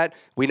owners is that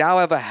we now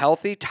have a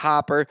healthy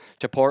topper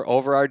to pour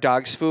over our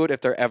dog's food if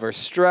they're ever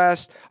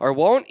stressed or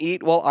won't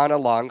eat while on a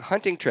long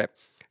hunting trip.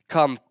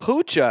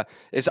 Kombucha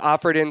is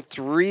offered in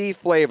 3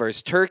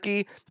 flavors: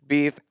 turkey,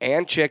 beef,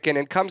 and chicken,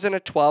 and comes in a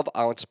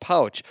 12-ounce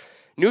pouch.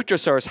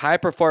 Nutrisource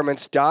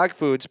high-performance dog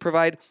foods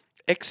provide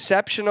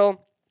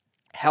exceptional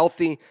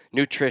Healthy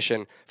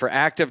nutrition for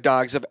active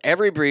dogs of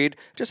every breed,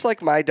 just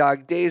like my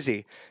dog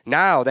Daisy.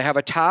 Now they have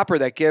a topper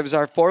that gives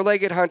our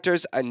four-legged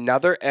hunters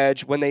another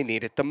edge when they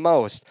need it the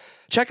most.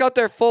 Check out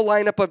their full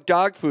lineup of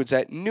dog foods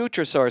at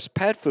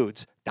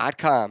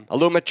NutrisourcePetFoods.com.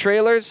 Aluma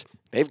Trailers,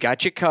 they've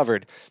got you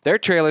covered. Their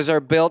trailers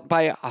are built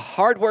by a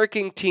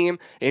hardworking team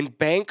in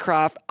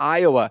Bancroft,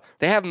 Iowa.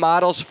 They have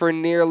models for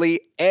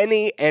nearly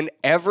any and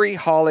every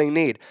hauling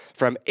need,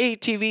 from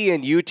ATV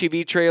and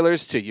UTV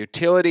trailers to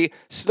utility,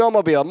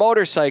 snowmobile,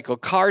 motorcycle,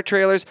 car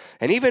trailers,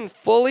 and even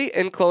fully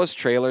enclosed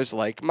trailers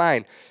like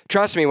mine.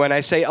 Trust me when I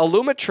say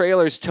Aluma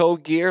Trailers tow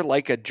gear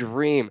like a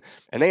dream,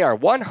 and they are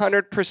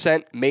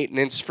 100%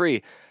 maintenance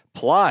free.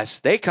 Plus,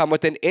 they come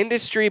with an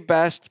industry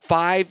best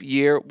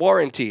 5-year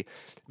warranty.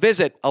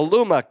 Visit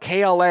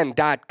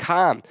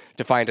alumakln.com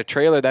to find a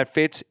trailer that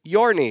fits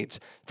your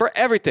needs. For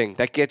everything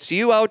that gets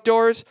you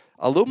outdoors,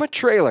 Aluma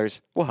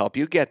Trailers will help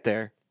you get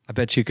there. I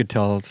bet you could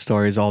tell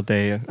stories all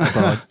day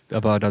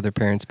about other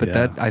parents, but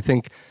that I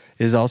think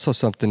is also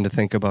something to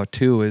think about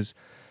too, is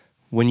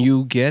when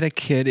you get a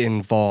kid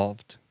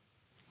involved,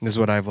 this is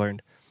what I've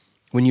learned.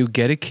 When you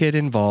get a kid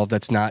involved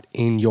that's not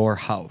in your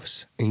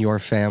house, in your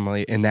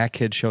family, and that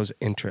kid shows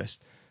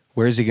interest,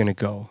 where is he going to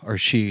go? Or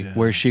she,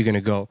 where's she going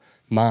to go?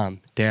 Mom,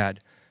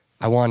 Dad,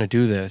 I want to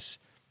do this.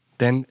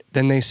 Then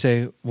they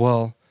say,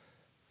 well,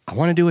 I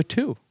want to do it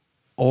too.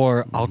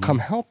 Or I'll come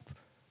help.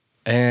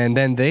 And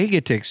then they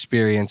get to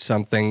experience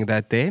something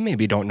that they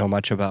maybe don't know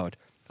much about.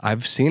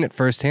 I've seen it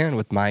firsthand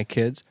with my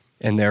kids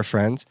and their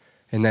friends.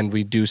 And then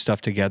we do stuff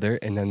together.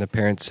 And then the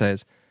parent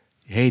says,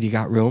 hey, do you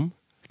got room?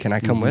 Can I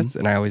come with?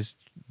 And I always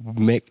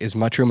make as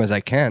much room as I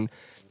can,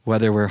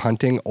 whether we're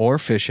hunting or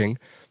fishing,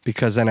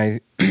 because then I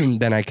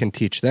can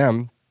teach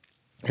them.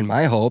 And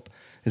my hope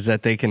is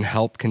that they can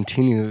help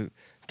continue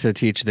to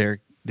teach their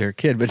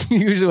kid. But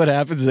usually what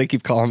happens is they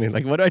keep calling me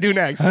like, what do I do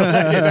next? What do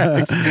I do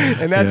next?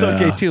 And that's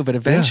okay too. But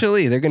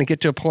eventually they're going to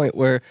get to a point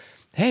where,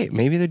 hey,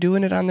 maybe they're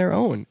doing it on their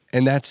own.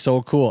 And that's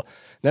so cool.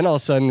 Then all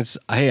of a sudden it's,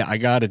 hey, I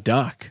got a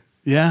duck.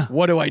 Yeah.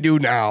 What do I do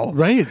now?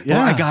 Right. Yeah.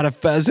 Well, I got a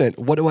pheasant.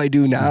 What do I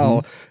do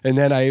now? And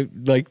then I,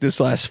 like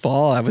this last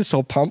fall, I was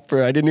so pumped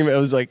for it. I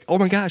was like, oh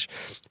my gosh,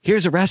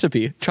 here's a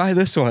recipe. Try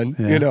this one,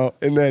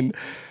 and then,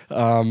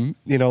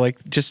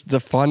 like just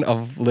the fun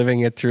of living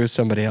it through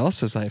somebody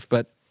else's life.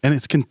 And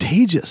it's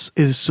contagious.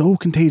 It is so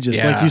contagious.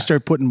 Yeah. Like you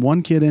start putting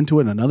one kid into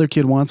it and another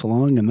kid wants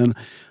along, and then,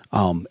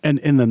 and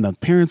then the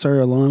parents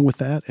are along with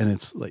that. And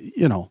it's like,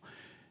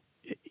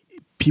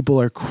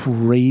 people are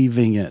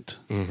craving it.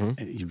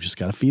 You just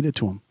got to feed it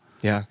to them.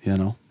 Yeah.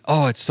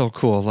 Oh, it's so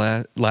cool.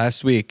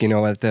 Last week,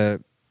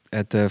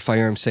 at the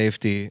firearm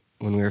safety,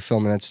 when we were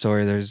filming that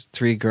story, there's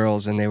 3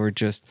 girls and they were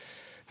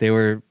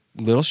a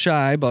little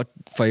shy about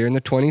firing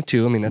the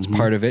 .22. I mean, that's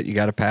part of it. You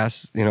got to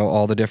pass,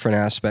 all the different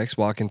aspects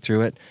walking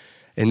through it.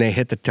 And they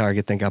hit the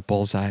target, they got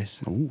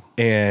bullseyes. Ooh.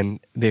 And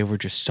they were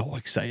just so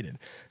excited.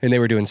 And they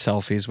were doing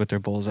selfies with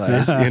their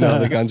bullseyes.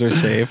 The guns were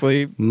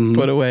safely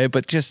put away,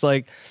 but just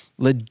like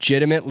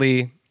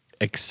legitimately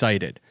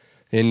excited.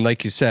 And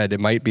like you said, it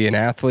might be an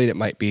athlete, it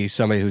might be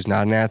somebody who's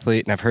not an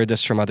athlete. And I've heard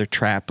this from other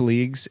trap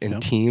leagues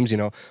and teams.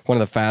 One of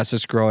the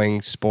fastest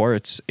growing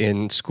sports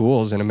in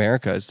schools in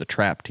America is the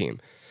trap team.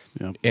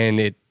 Yep.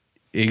 And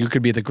you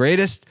could be the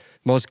greatest,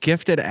 most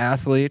gifted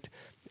athlete,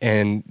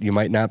 and you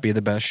might not be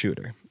the best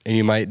shooter. And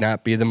you might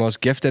not be the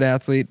most gifted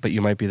athlete, but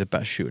you might be the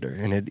best shooter.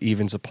 And it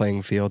evens the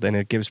playing field, and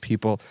it gives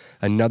people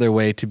another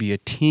way to be a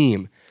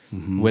team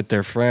with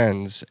their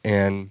friends.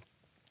 And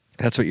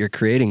that's what you're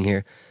creating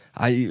here.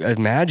 I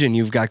imagine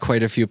you've got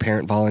quite a few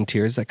parent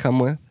volunteers that come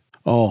with.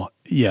 Oh,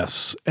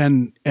 yes.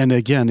 And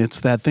again, it's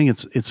that thing.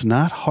 It's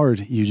not hard.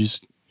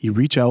 You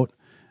reach out,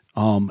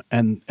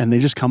 and they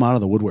just come out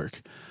of the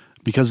woodwork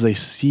because they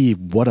see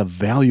what a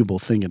valuable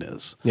thing it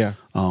is. Yeah.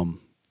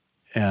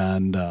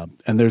 And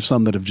there's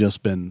some that have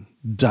just been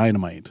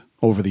dynamite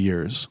over the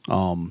years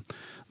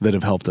that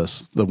have helped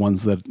us. The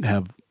ones that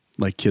have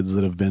like kids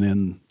that have been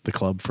in the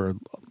club for,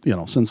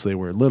 since they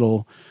were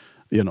little,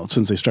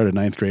 since they started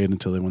 9th grade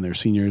until when they were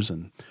seniors.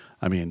 And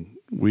I mean,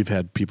 we've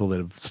had people that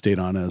have stayed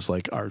on as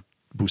like our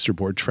booster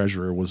board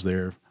treasurer was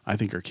there. I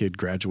think our kid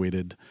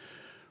graduated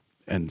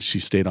and she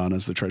stayed on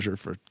as the treasurer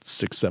for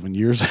 6-7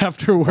 years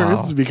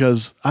afterwards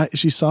because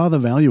she saw the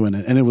value in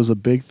it, and it was a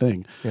big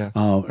thing. Yeah.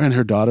 And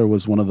her daughter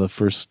was one of the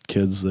first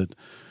kids that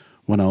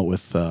went out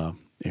with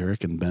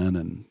Eric and Ben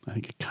and I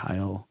think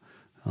Kyle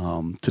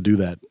to do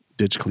that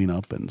ditch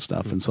cleanup and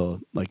stuff. And so,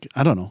 like,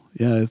 I don't know.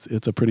 Yeah,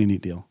 it's a pretty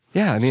neat deal.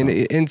 Yeah, I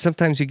mean, and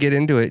sometimes you get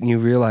into it and you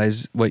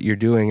realize what you're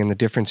doing and the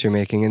difference you're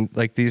making. And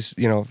like these,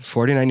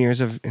 49 years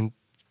in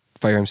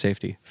firearm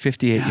safety,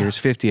 58 years,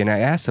 50. And I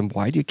asked them,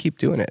 why do you keep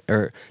doing it?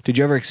 Or did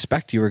you ever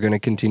expect you were going to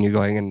continue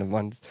going? And the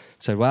one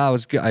said, well,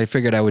 I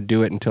figured I would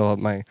do it until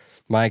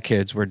my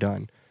kids were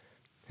done.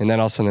 And then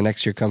all of a sudden the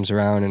next year comes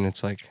around and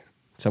it's like,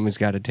 somebody's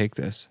got to take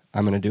this.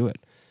 I'm going to do it.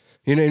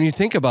 And you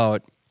think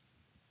about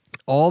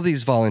all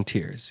these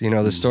volunteers,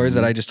 the stories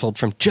that I just told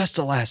from just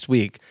the last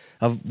week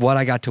of what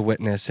I got to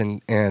witness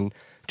and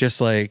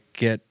just like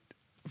get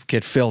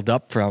get filled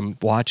up from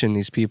watching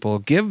these people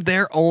give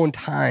their own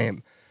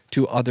time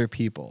to other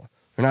people.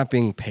 You're not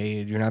being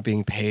paid. You're not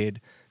being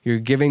paid. You're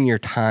giving your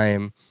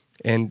time.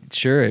 And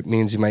sure, it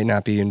means you might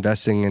not be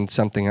investing in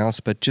something else,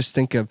 but just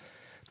think of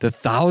the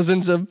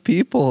thousands of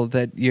people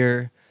that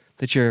you're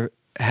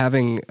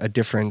having a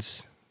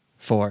difference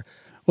for.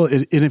 Well,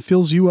 it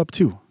fills you up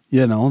too.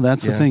 You know,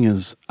 that's the thing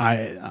is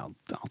I'll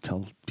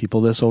tell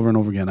people this over and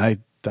over again.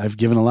 I've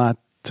given a lot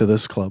to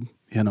this club,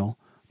 you know,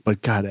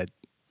 but God,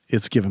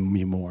 it's given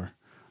me more,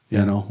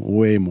 you know,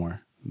 way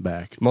more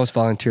back. Most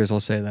volunteers will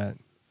say that.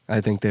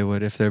 I think they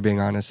would, if they're being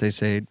honest. They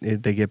say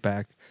they get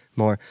back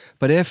more.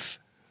 But if,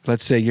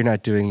 let's say you're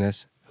not doing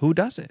this, who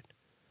does it?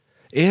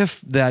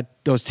 If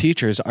those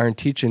teachers aren't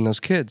teaching those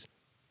kids,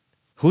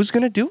 who's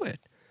going to do it?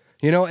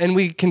 You know, and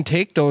we can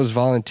take those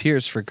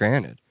volunteers for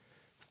granted.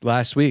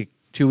 Last week,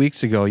 2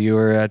 weeks ago, you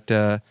were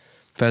at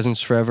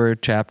Pheasants Forever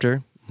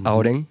chapter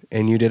outing,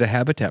 and you did a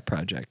habitat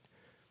project.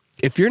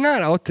 If you're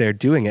not out there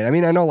doing it, I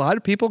mean, I know a lot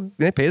of people,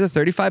 they pay the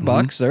 $35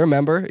 bucks. They're a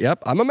member.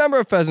 Yep, I'm a member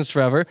of Pheasants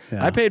Forever.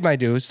 Yeah. I paid my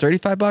dues,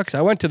 $35.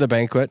 I went to the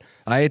banquet.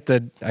 I ate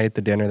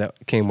the dinner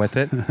that came with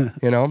it.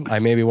 You know, I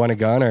maybe won a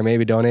gun or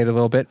maybe donated a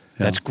little bit.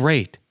 Yeah. That's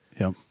great.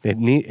 Yep.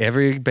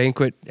 Every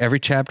banquet, every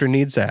chapter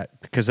needs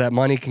that because that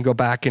money can go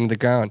back into the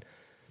ground.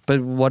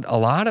 But what a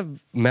lot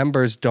of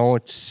members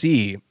don't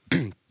see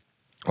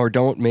or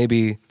don't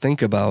maybe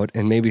think about,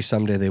 and maybe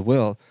someday they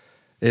will,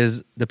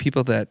 is the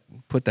people that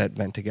put that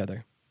event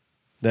together,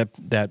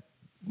 that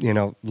you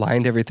know,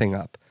 lined everything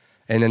up,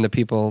 and then the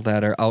people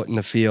that are out in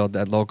the field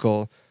at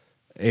local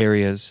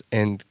areas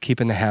and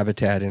keeping the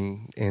habitat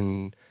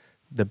in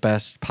the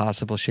best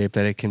possible shape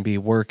that it can be,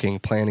 working,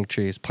 planting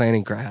trees,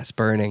 planting grass,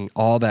 burning,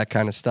 all that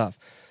kind of stuff.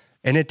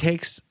 And it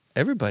takes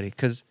everybody,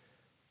 because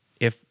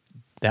if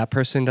that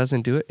person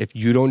doesn't do it, if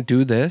you don't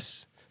do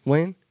this,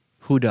 Wayne,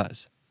 who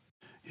does?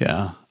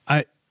 Yeah,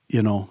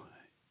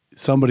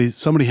 somebody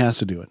has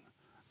to do it.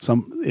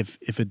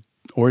 If it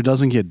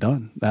doesn't get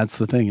done, that's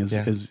the thing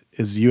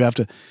is you have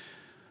to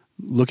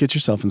look at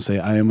yourself and say,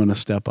 I am going to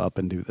step up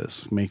and do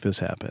this, make this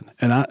happen.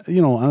 And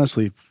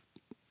honestly,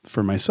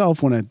 for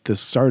myself, when this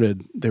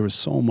started, there was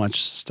so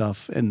much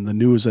stuff in the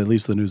news, at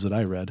least the news that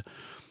I read,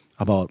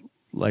 about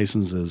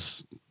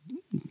licenses,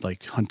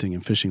 like hunting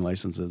and fishing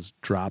licenses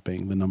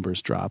dropping, the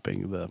numbers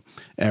dropping, the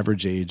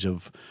average age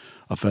of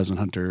a pheasant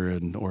hunter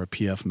or a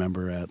PF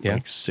member at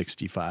like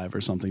 65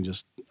 or something.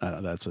 Just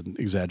that's an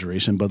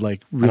exaggeration, but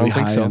like really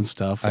high end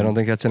stuff. I don't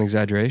think that's an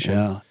exaggeration.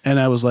 Yeah, and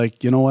I was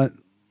like, you know what?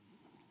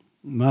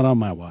 Not on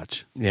my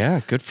watch.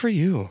 Yeah, good for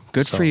you.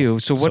 Good for you.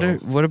 So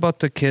what about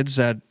the kids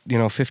that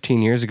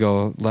 15 years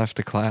ago left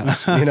the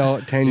class?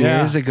 10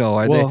 years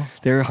ago,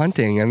 they're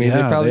hunting. I mean,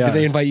 did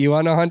they invite you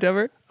on a hunt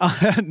ever?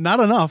 Not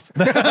enough.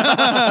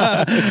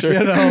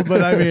 Sure.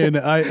 But I mean,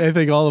 I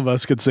think all of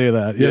us could say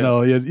that.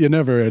 You're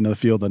never in the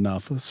field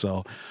enough.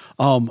 So,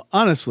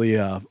 honestly,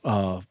 and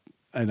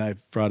I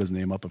brought his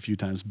name up a few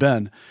times.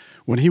 Ben,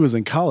 when he was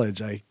in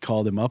college, I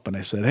called him up and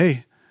I said,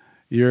 "Hey,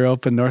 you're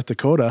up in North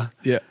Dakota.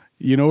 Yeah.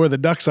 You know where the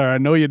ducks are. I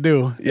know you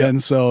do." Yep.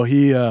 And so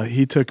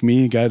he took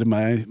me, guided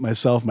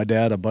myself, my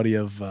dad, a buddy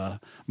of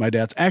my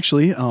dad's,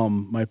 actually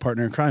my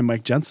partner in crime,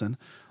 Mike Jensen,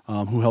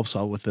 who helps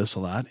out with this a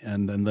lot,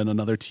 and then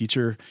another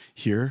teacher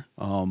here.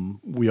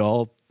 We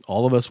all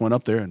of us went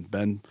up there, and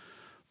Ben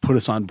put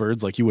us on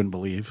birds like you wouldn't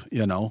believe.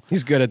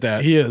 He's good at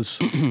that. He is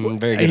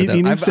very good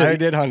at that. I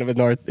did hunt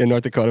in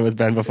North Dakota with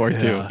Ben before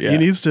too. Yeah. He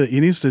needs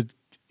to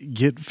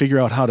figure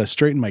out how to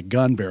straighten my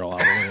gun barrel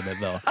out a little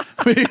bit though.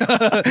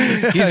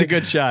 He's a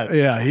good shot.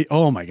 Yeah.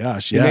 Oh my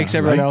gosh. Yeah. It makes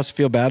everyone else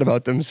feel bad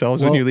about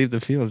themselves when you leave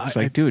the field.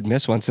 It's dude,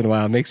 miss once in a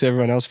while. It makes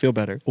everyone else feel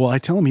better. Well, I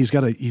tell him he's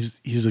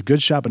a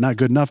good shot, but not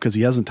good enough because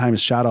he hasn't timed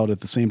his shot out at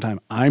the same time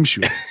I'm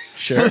shooting.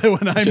 Sure. So that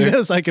when I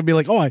miss, I can be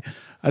like, oh, I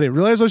didn't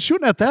realize I was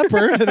shooting at that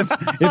bird. It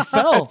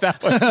fell.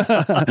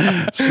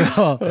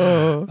 So,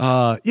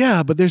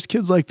 but there's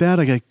kids like that.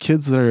 I got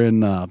kids that are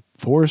in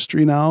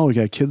forestry now. We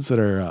got kids that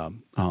are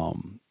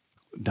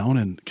down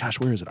in,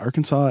 where is it?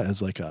 Arkansas,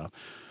 as like a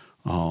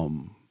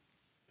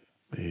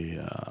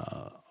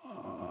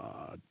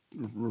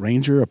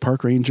ranger, a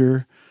park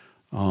ranger.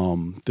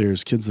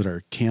 There's kids that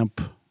are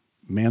camp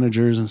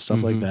managers and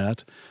stuff like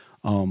that.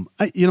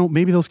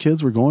 Maybe those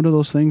kids were going to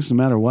those things no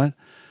matter what.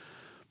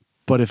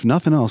 But if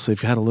nothing else, they've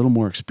had a little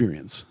more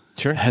experience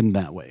heading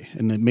that way,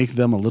 and it makes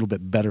them a little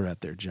bit better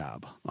at their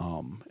job.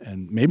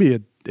 And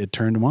maybe it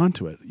turned them on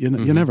to it. You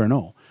never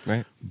know.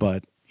 Right.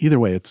 But either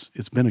way,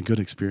 it's been a good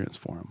experience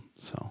for them.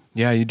 So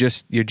yeah, you're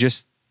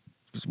just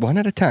one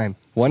at a time.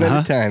 At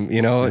a time.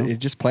 You're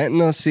just planting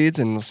those seeds,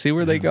 and we'll see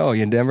where they go.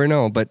 You never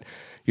know, but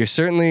you're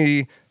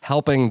certainly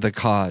helping the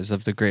cause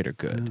of the greater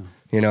good.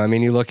 Yeah.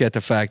 You look at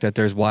the fact that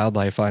there's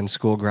wildlife on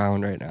school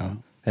ground right now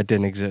that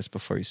didn't exist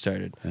before you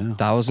started. Yeah.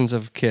 Thousands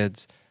of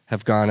kids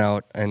have gone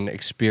out and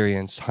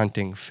experienced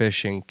hunting,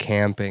 fishing,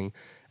 camping,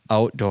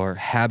 outdoor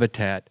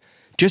habitat.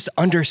 Just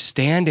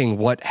understanding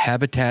what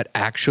habitat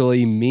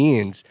actually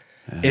means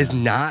is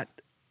not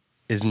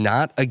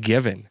a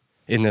given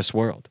in this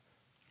world.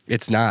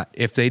 It's not.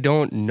 If they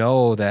don't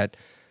know that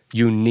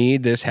you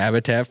need this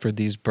habitat for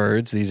these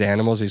birds, these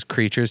animals, these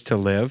creatures to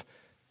live.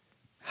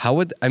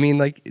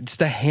 It's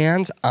the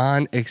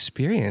hands-on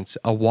experience,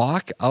 a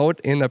walk out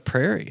in the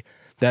prairie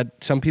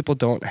that some people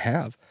don't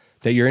have,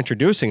 that you're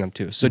introducing them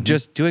to. So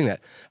just doing that.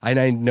 And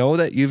I know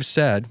that you've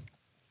said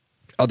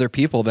other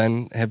people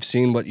then have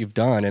seen what you've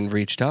done and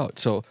reached out.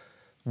 So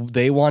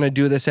they want to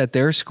do this at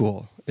their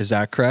school. Is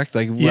that correct?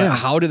 Like,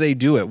 how do they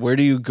do it? Where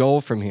do you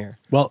go from here?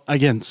 Well,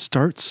 again,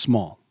 start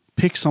small.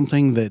 Pick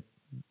something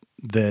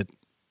that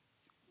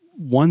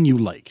one you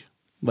like,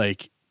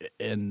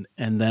 and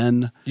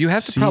then you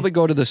have to probably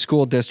go to the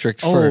school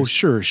district first.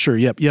 Oh, sure.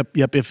 Yep.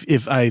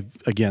 If I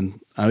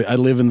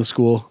live in the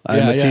school,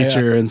 I'm a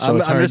teacher, and so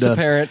it's hard I'm just a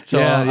parent, so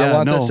I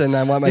want this, and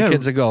I want my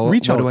kids to go.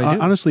 Reach out. What do I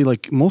do? Honestly,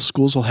 like most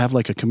schools will have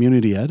like a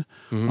community ed,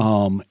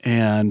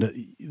 and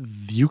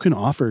you can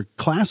offer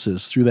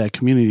classes through that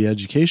community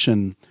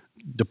education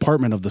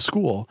department of the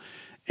school,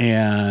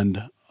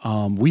 and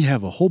we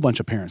have a whole bunch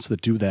of parents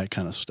that do that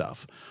kind of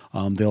stuff.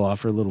 They'll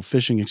offer little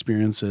fishing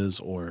experiences,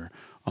 or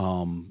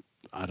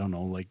I don't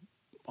know, like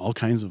all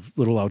kinds of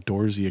little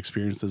outdoorsy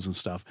experiences and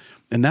stuff.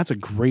 And that's a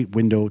great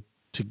window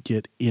to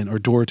get in, or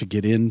door to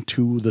get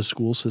into the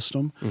school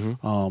system.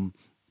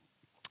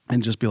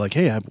 And just be like,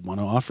 hey, I want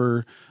to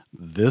offer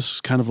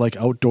this kind of like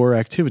outdoor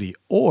activity,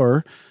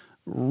 or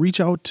reach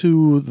out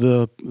to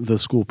the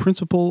school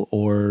principal,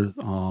 or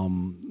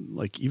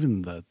like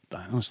even the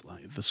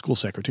school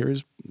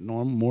secretaries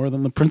know more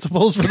than the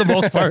principals for the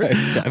most part.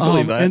 I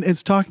believe that. And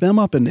it's talk them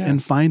up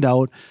and find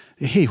out,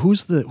 hey,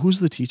 who's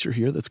the teacher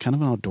here that's kind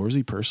of an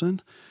outdoorsy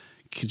person?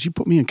 Could you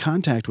put me in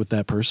contact with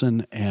that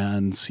person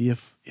and see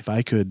if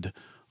I could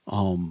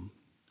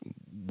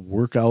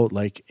work out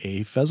like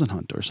a pheasant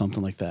hunt or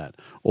something like that,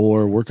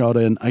 or work out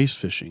an ice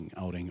fishing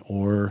outing,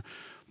 or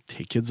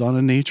take kids on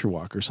a nature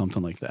walk or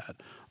something like that.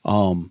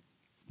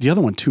 The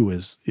other one too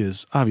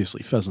is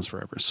obviously Pheasants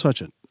Forever.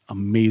 Such an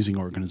amazing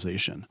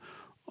organization.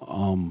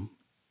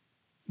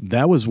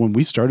 That was when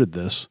we started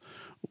this.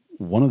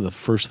 One of the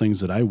first things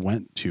that I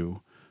went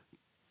to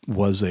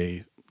was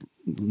a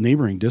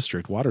neighboring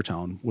district,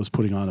 Watertown, was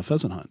putting on a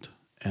pheasant hunt,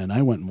 and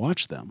I went and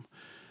watched them.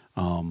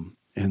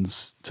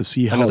 To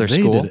see how they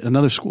did it.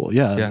 Another school,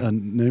 a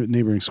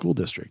neighboring school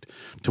district,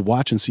 to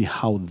watch and see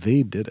how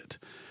they did it.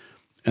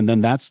 And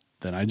then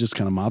I just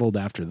kind of modeled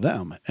after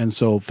them. And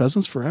so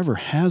Pheasants Forever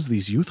has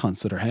these youth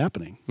hunts that are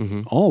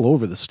happening all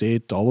over the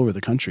state, all over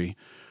the country.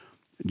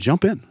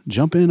 Jump in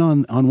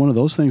on one of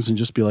those things and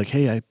just be like,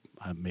 hey,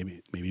 I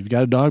maybe you've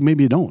got a dog,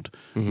 maybe you don't.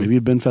 Maybe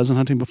you've been pheasant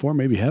hunting before,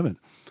 maybe you haven't.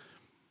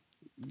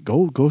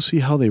 Go see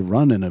how they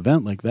run an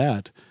event like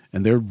that,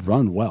 and they're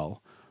run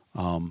well.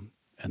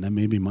 And then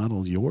maybe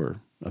model your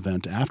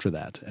event after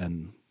that,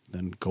 and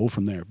then go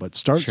from there. But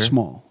start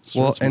small.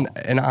 Start small.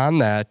 And on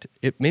that,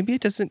 it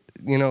doesn't,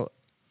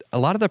 a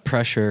lot of the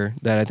pressure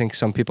that I think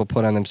some people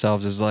put on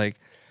themselves is like,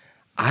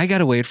 I got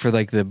to wait for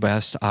like the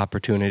best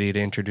opportunity to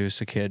introduce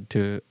a kid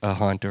to a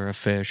hunt or a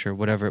fish or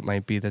whatever it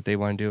might be that they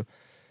want to do.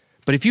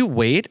 But if you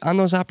wait on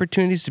those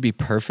opportunities to be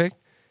perfect,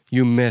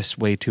 you miss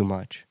way too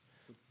much.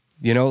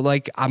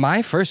 Like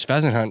my first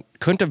pheasant hunt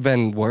couldn't have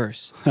been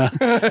worse.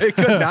 It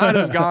could not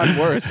have gone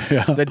worse.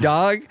 Yeah. The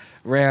dog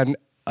ran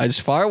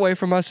as far away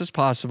from us as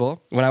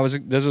possible.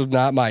 This was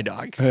not my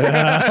dog. She's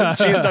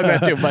done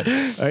that too, but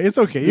it's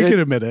okay. You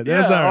can admit it.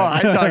 That's all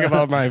right. I talk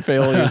about my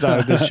failures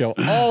on this show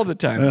all the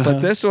time.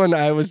 But this one,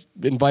 I was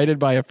invited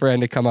by a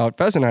friend to come out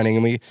pheasant hunting,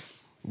 and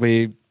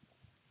we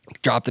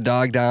drop the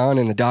dog down,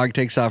 and the dog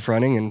takes off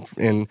running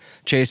and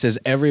chases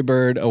every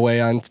bird away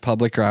on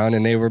public ground.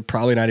 And they were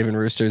probably not even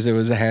roosters. It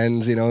was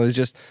hens,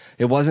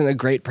 it wasn't a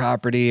great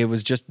property. It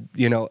was just,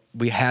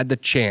 we had the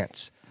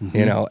chance,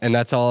 and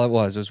that's all it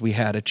was we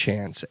had a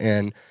chance.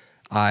 And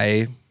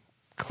I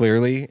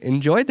clearly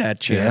enjoyed that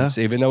chance,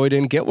 even though we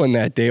didn't get one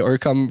that day or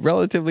come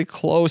relatively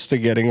close to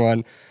getting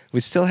one. We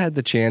still had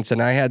the chance,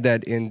 and I had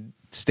that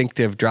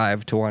instinctive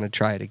drive to want to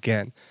try it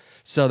again.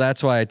 So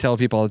that's why I tell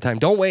people all the time,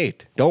 don't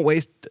wait. Don't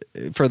wait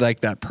for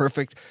like that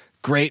perfect,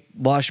 great,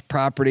 lush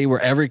property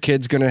where every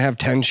kid's going to have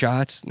 10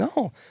 shots.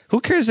 No. Who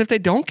cares if they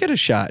don't get a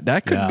shot?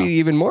 That could be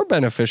even more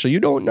beneficial.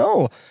 You don't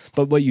know.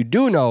 But what you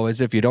do know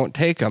is if you don't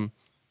take them,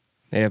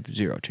 they have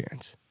zero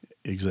chance.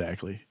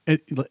 Exactly.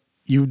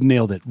 You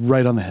nailed it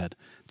right on the head.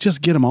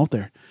 Just get them out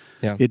there.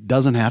 Yeah. It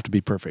doesn't have to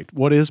be perfect.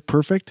 What is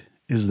perfect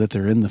is that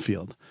they're in the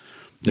field.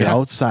 They're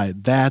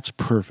outside. That's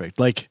perfect.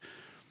 Like,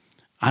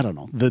 I don't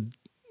know.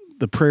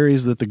 The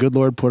prairies that the good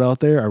Lord put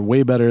out there are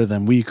way better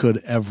than we could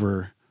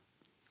ever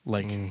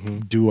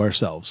do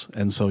ourselves.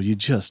 And so you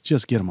just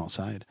get them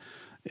outside.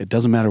 It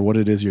doesn't matter what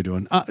it is you're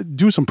doing.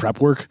 Do some prep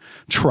work.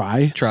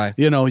 Try.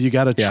 You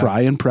got to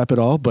try and prep it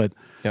all. But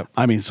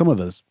I mean, some of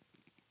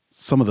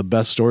the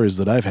best stories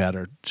that I've had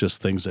are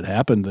just things that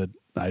happened that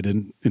I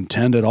didn't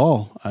intend at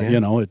all.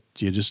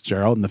 You just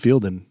are out in the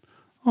field and,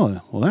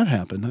 oh, well, that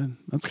happened.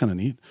 That's kind of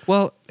neat.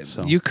 Well,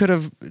 you could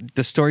have,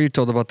 the story you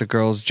told about the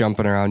girls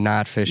jumping around,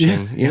 not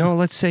fishing.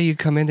 Let's say you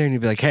come in there and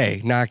you'd be like,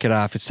 hey, knock it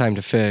off. It's time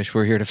to fish.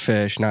 We're here to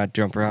fish, not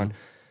jump around.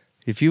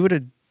 If you would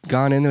have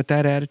gone in with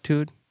that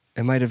attitude,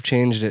 it might have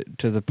changed it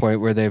to the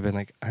point where they've been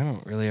like, I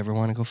don't really ever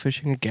want to go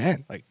fishing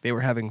again. Like they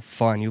were having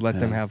fun. You let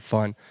them have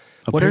fun.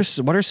 What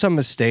are some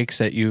mistakes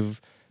that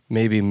you've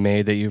maybe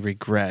made that you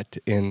regret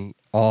in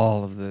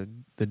all of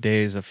the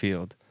days of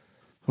field?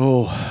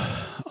 Well,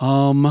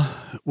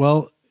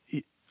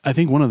 I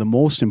think one of the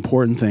most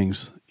important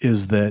things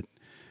is that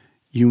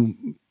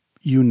you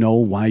know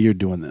why you're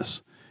doing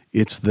this.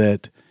 It's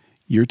that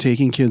you're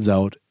taking kids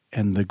out,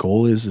 and the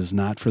goal is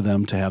not for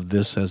them to have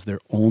this as their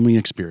only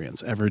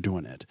experience ever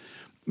doing it.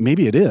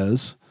 Maybe it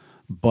is,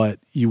 but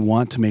you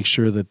want to make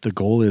sure that the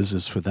goal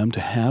is for them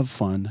to have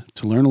fun,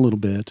 to learn a little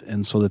bit,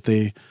 and so that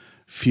they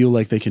feel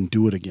like they can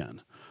do it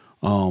again.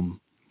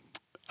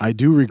 I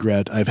do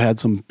regret, I've had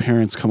some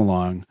parents come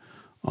along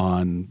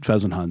on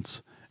pheasant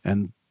hunts,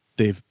 and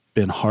they've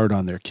been hard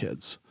on their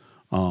kids,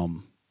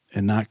 and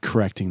not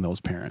correcting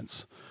those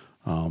parents.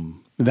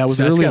 That's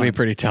gotta be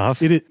pretty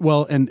tough.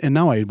 Well, and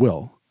now I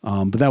will.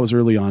 But that was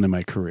early on in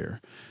my career.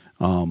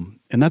 And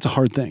that's a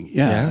hard thing.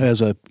 Yeah.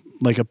 As a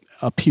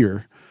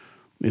peer,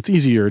 it's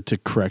easier to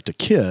correct a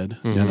kid,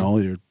 you know,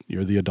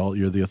 you're the adult,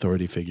 you're the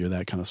authority figure,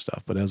 that kind of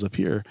stuff. But as a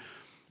peer,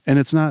 and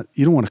it's not,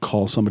 you don't want to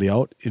call somebody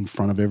out in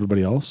front of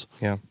everybody else.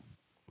 Yeah.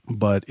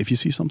 But if you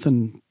see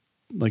something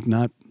like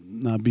not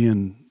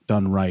being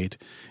done right,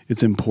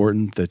 it's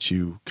important that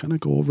you kind of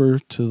go over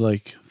to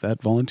like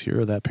that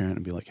volunteer or that parent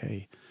and be like,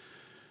 hey,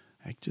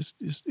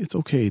 it's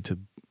okay to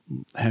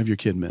have your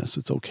kid miss.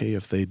 It's okay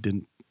if they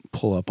didn't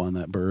pull up on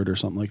that bird or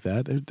something like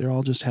that. They're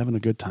all just having a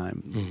good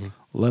time. Mm-hmm.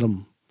 Let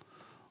them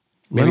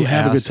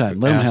have a good time.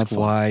 Let them have fun.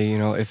 Why, you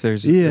know, if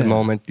there's a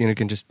moment, you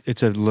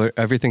know,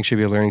 everything should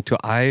be a learning tool.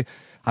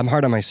 I'm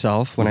hard on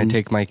myself when I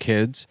take my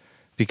kids,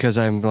 because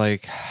I'm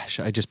like, gosh,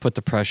 I just put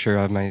the pressure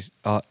of my,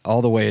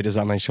 all the weight is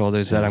on my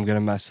shoulders that I'm going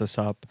to mess this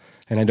up,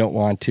 and I don't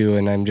want to.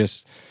 And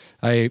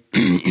I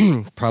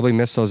probably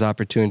miss those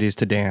opportunities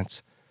to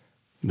dance.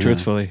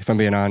 Truthfully, if I'm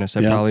being honest,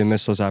 I probably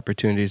miss those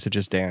opportunities to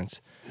just dance,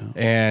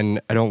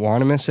 and I don't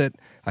want to miss it.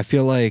 I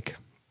feel like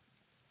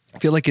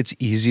it's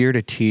easier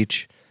to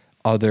teach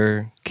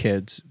other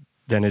kids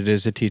than it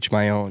is to teach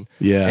my own.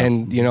 Yeah,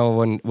 and you know,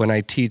 when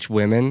I teach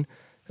women,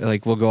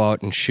 like we'll go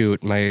out and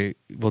shoot.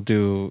 We'll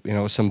do, you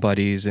know, some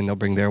buddies, and they'll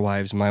bring their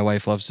wives. My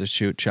wife loves to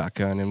shoot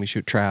shotgun, and we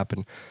shoot trap,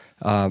 and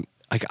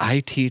like I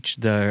teach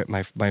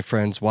my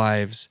friends'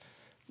 wives.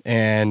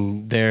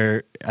 And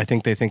I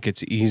think they think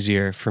it's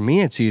easier. For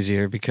me, it's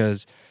easier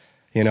because,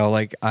 you know,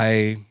 like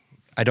I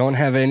don't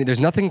have there's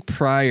nothing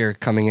prior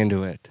coming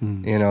into it,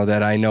 you know,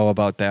 that I know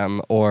about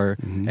them or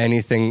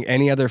anything,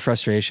 any other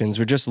frustrations.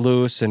 We're just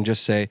loose and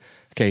just say,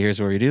 okay,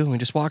 here's what we do. And we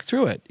just walk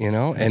through it, you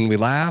know, and we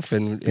laugh,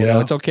 and, you know,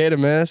 it's okay to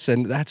miss,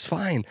 and that's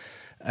fine.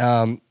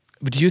 But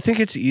do you think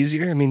it's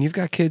easier? I mean, you've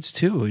got kids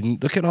too,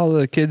 and look at all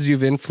the kids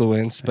you've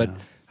influenced, but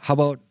how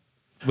about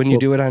when you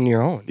do it on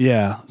your own?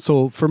 Yeah.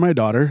 So for my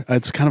daughter,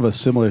 it's kind of a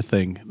similar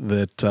thing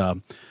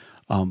that,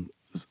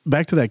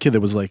 back to that kid that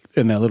was like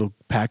in that little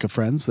pack of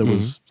friends that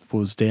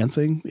was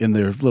dancing in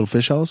their little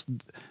fish house.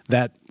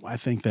 That, I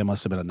think that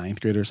must have been a 9th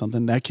grader or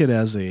something. That kid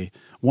has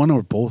one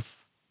or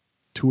both,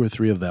 2 or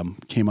 3 of them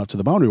came up to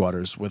the Boundary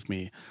Waters with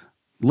me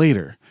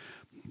later,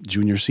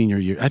 junior, senior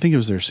year. I think it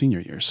was their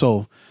senior year.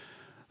 So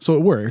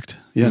it worked,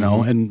 you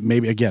know, and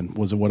maybe again,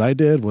 was it what I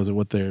did? Was it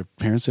what their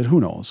parents did? Who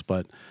knows?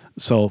 But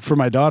so for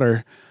my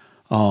daughter,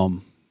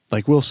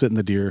 like we'll sit in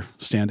the deer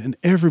stand, and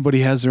everybody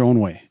has their own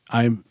way.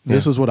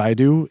 This is what I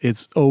do.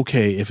 It's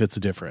okay if it's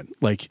different.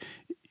 Like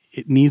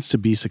it needs to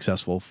be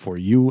successful for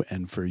you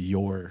and for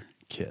your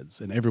kids,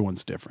 and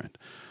everyone's different.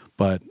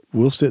 But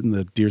we'll sit in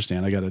the deer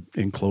stand. I got an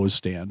enclosed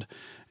stand,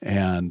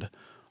 and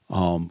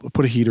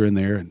put a heater in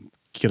there and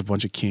get a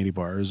bunch of candy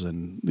bars.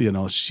 And, you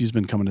know, she's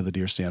been coming to the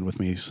deer stand with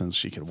me since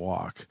she could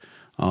walk.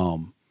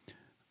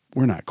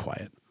 We're not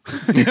quiet.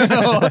 You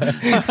know?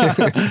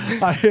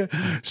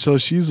 So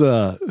she's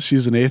an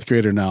 8th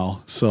grader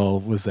now. So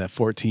was that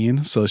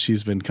 14? So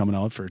she's been coming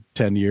out for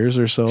 10 years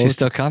or so. She's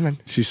still coming.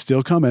 She's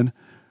still coming.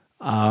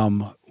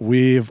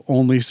 We've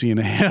only seen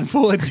a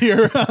handful of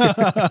deer,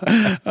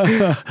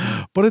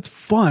 but it's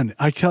fun.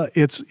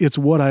 It's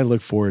what I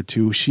look forward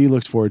to. She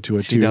looks forward to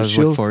it too. She does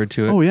look forward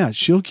to it. Oh yeah.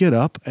 She'll get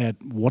up at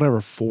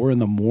 4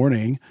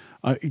 a.m.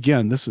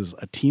 Again, this is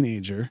a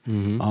teenager.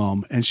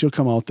 And she'll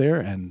come out there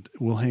and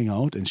we'll hang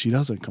out, and she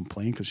doesn't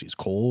complain because she's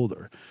cold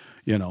or,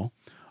 you know,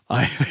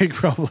 I think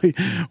probably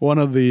one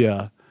of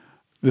the,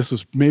 this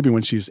was maybe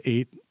when she's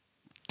 8,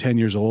 10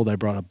 years old, I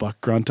brought a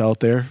buck grunt out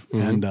there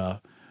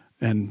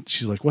and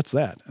she's like, "What's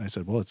that?" And I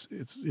said, "Well,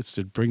 it's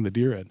to bring the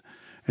deer in."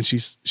 And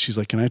she's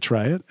like, "Can I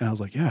try it?" And I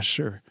was like, "Yeah,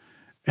 sure."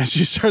 And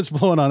she starts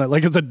blowing on it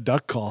like it's a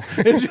duck call.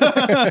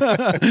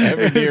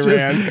 Every deer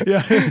ran.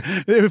 Yeah.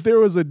 If there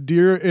was a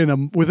deer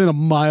within a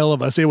mile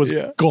of us, it was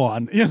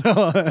gone, you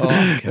know?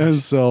 Oh, and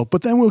so,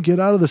 but then we'll get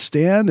out of the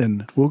stand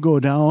and we'll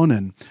go down,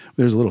 and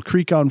there's a little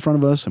creek out in front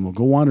of us, and we'll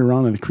go wander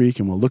around in the creek,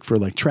 and we'll look for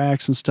like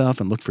tracks and stuff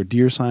and look for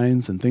deer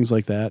signs and things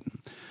like that.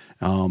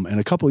 And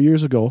a couple of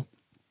years ago,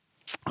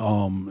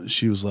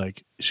 she was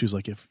like,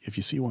 if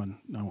you see one,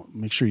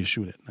 make sure you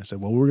shoot it. And I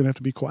said, well, we're going to have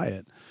to be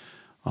quiet.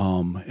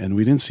 And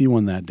we didn't see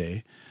one that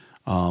day.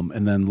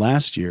 And then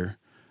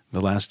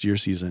the last year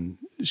season,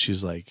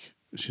 she's like,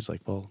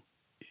 well,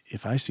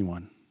 if I see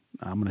one,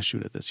 I'm going to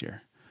shoot it this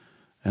year.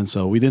 And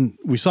so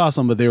we saw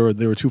some, but they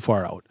were too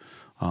far out.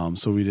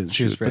 So we didn't shoot.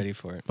 She was ready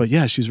for it. But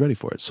yeah, she was ready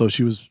for it. So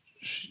she was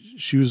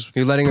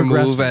You're letting her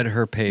move at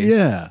her pace.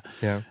 Yeah.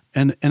 Yeah.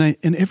 And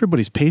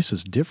everybody's pace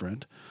is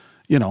different.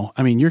 You know,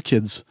 I mean, your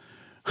kids,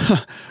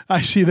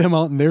 I see them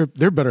out and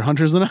they're better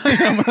hunters than I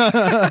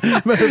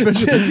am.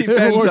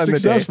 They're more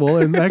successful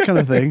and that kind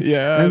of thing.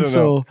 Yeah. And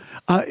so,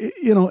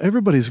 you know,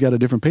 everybody's got a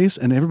different pace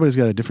and everybody's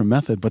got a different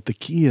method, but the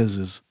key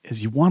is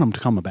you want them to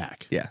come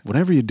back. Yeah.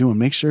 Whatever you're doing,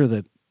 make sure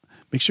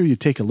you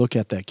take a look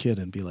at that kid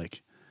and be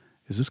like,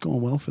 is this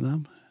going well for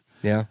them?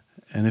 Yeah.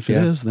 And if it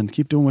is, then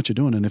keep doing what you're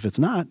doing. And if it's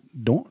not,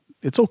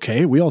 it's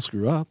okay. We all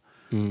screw up.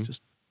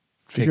 Just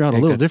figure out a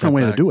little different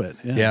way to do it.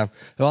 Yeah.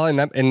 Well,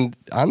 and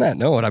on that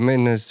note, I'm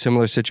in a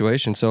similar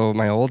situation. So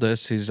my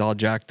oldest, he's all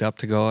jacked up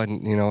to go,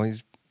 and you know,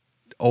 he's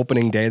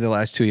opening day the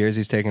last 2 years.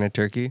 He's taken a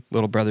turkey.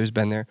 Little brother's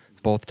been there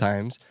both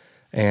times,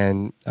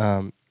 and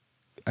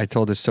I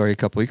told this story a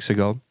couple weeks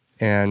ago,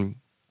 and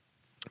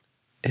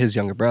his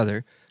younger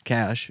brother,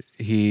 Cash,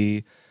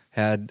 he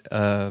had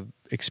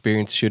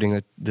experience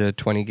shooting the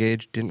 20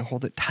 gauge, didn't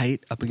hold it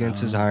tight up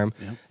against his arm,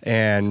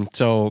 and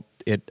so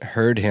it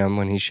hurt him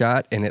when he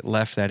shot, and it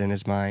left that in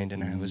his mind,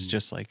 and I was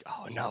just like,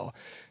 oh no.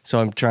 So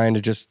I'm trying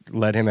to just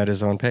let him at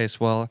his own pace.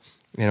 Well,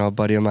 you know, a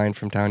buddy of mine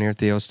from town here,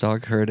 Theo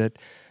Stugg, heard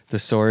the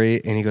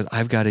story, and he goes,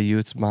 I've got a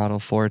youth model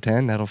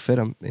 410 that'll fit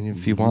him, and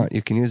if you want,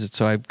 you can use it.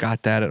 So I've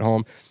got that at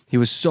home. He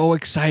was so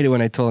excited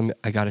when I told him,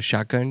 I got a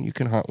shotgun you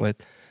can hunt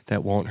with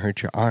that won't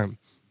hurt your arm.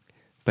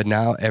 But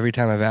now every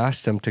time I've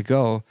asked him to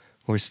go,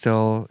 he's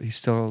still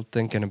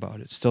thinking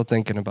about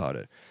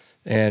it.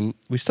 And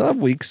we still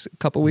have a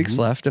couple weeks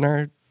left in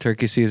our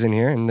turkey season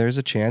here, and there's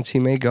a chance he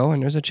may go,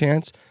 and there's a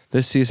chance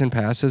this season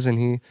passes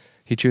and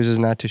he chooses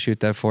not to shoot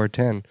that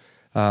 410.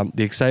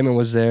 The excitement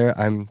was there.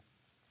 I'm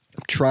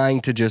trying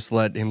to just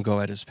let him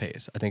go at his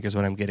pace, I think is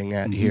what I'm getting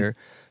at here,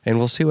 and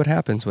we'll see what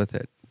happens with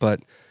it.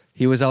 But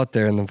he was out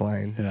there in the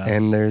blind,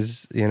 and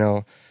there's, you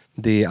know,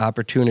 the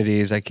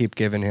opportunities I keep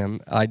giving him.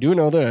 I do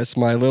know this.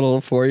 My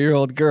little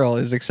 4-year-old girl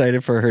is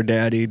excited for her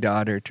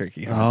daddy-daughter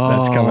turkey hunt.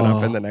 That's coming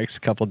up in the next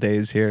couple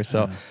days here.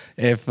 So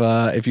if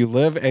you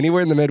live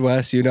anywhere in the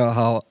Midwest, you know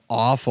how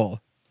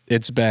awful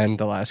it's been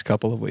the last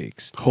couple of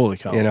weeks. Holy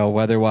cow. You know,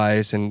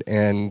 weather-wise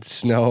and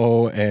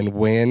snow and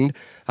wind.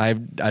 I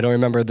don't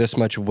remember this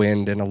much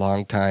wind in a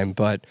long time,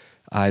 but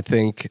I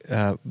think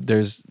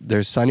there's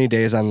sunny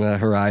days on the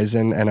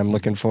horizon, and I'm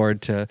looking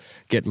forward to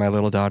getting my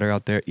little daughter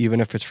out there,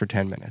 even if it's for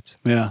 10 minutes.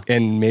 Yeah.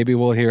 And maybe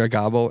we'll hear a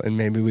gobble, and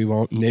maybe we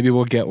won't. Maybe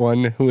we'll get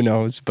one. Who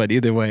knows? But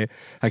either way,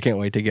 I can't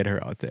wait to get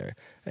her out there.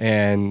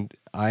 And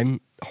I'm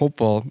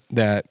hopeful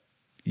that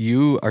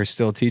you are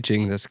still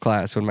teaching this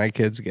class when my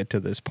kids get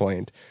to this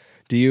point.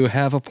 Do you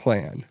have a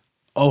plan?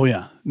 Oh,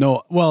 yeah.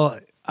 No, well,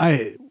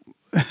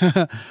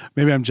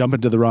 maybe I'm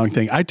jumping to the wrong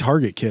thing. I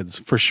target kids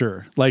for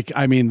sure. Like,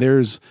 I mean,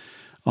 there's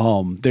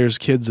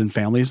kids and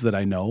families that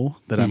I know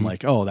that I'm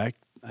like, oh, that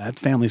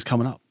family's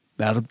coming up.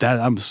 That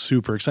I'm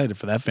super excited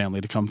for that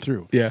family to come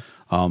through. Yeah.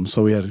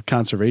 So we had a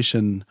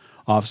conservation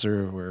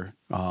officer where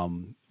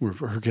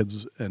her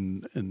kids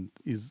and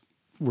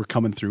were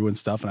coming through and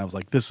stuff, and I was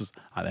like,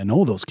 I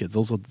know those kids.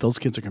 Those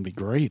kids are going to be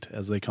great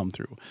as they come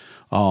through.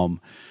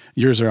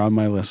 Yours are on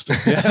my list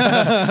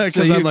because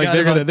So I'm like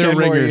they're ringers.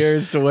 More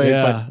years to wait.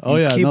 Yeah.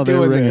 But keep they're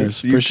doing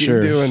ringers this. for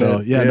sure.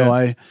 So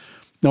it.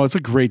 No, it's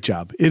a great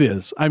job. It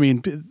is. I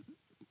mean,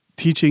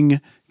 teaching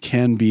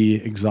can be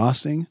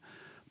exhausting,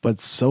 but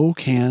so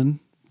can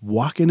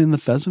walking in the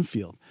pheasant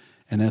field.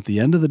 And at the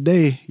end of the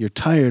day, you're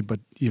tired, but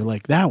you're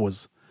like, that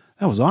was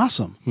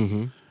awesome.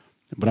 Mm-hmm.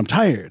 But I'm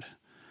tired.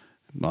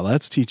 Well,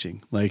 that's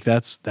teaching. Like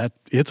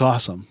it's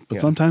awesome. But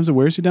sometimes it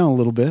wears you down a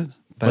little bit.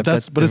 But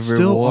it's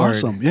still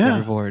awesome. Yeah.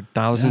 Reward.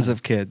 Thousands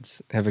of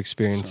kids have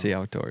experienced the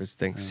outdoors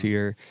thanks to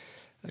your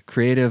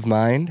creative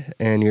mind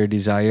and your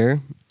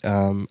desire.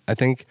 I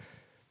think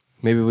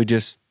maybe we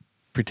just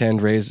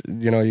pretend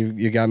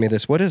you got me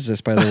this. What is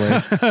this, by the way?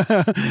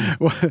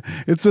 Well,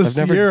 it's a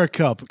Sierra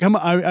Cup. Come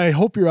on, I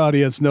hope your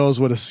audience knows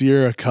what a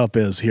Sierra Cup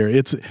is here.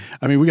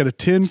 We got a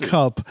tin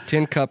cup.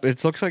 Tin cup.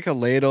 It looks like a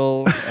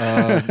ladle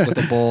with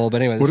a bowl.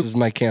 But anyway, this is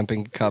my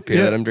camping cup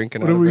here that I'm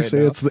drinking out of. What do we right say?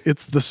 now.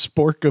 It's the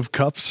spork of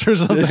cups or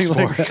something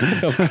like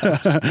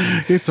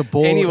that. It's a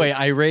bowl. Anyway,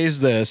 I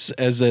raised this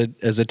as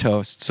a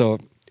toast. So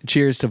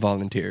cheers to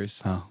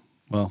volunteers. Oh,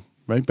 well,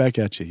 right back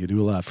at you. You do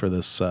a lot for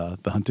this, the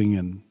hunting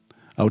and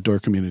outdoor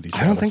community.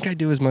 Travis. I don't think I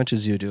do as much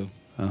as you do.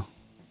 Oh.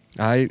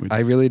 I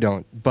really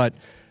don't. But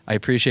I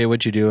appreciate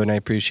what you do, and I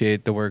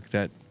appreciate the work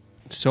that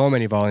so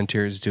many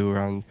volunteers do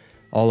around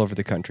all over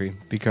the country.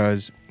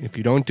 Because if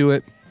you don't do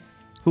it,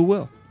 who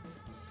will?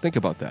 Think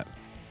about that.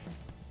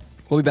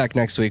 We'll be back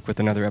next week with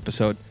another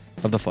episode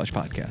of the Flush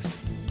Podcast.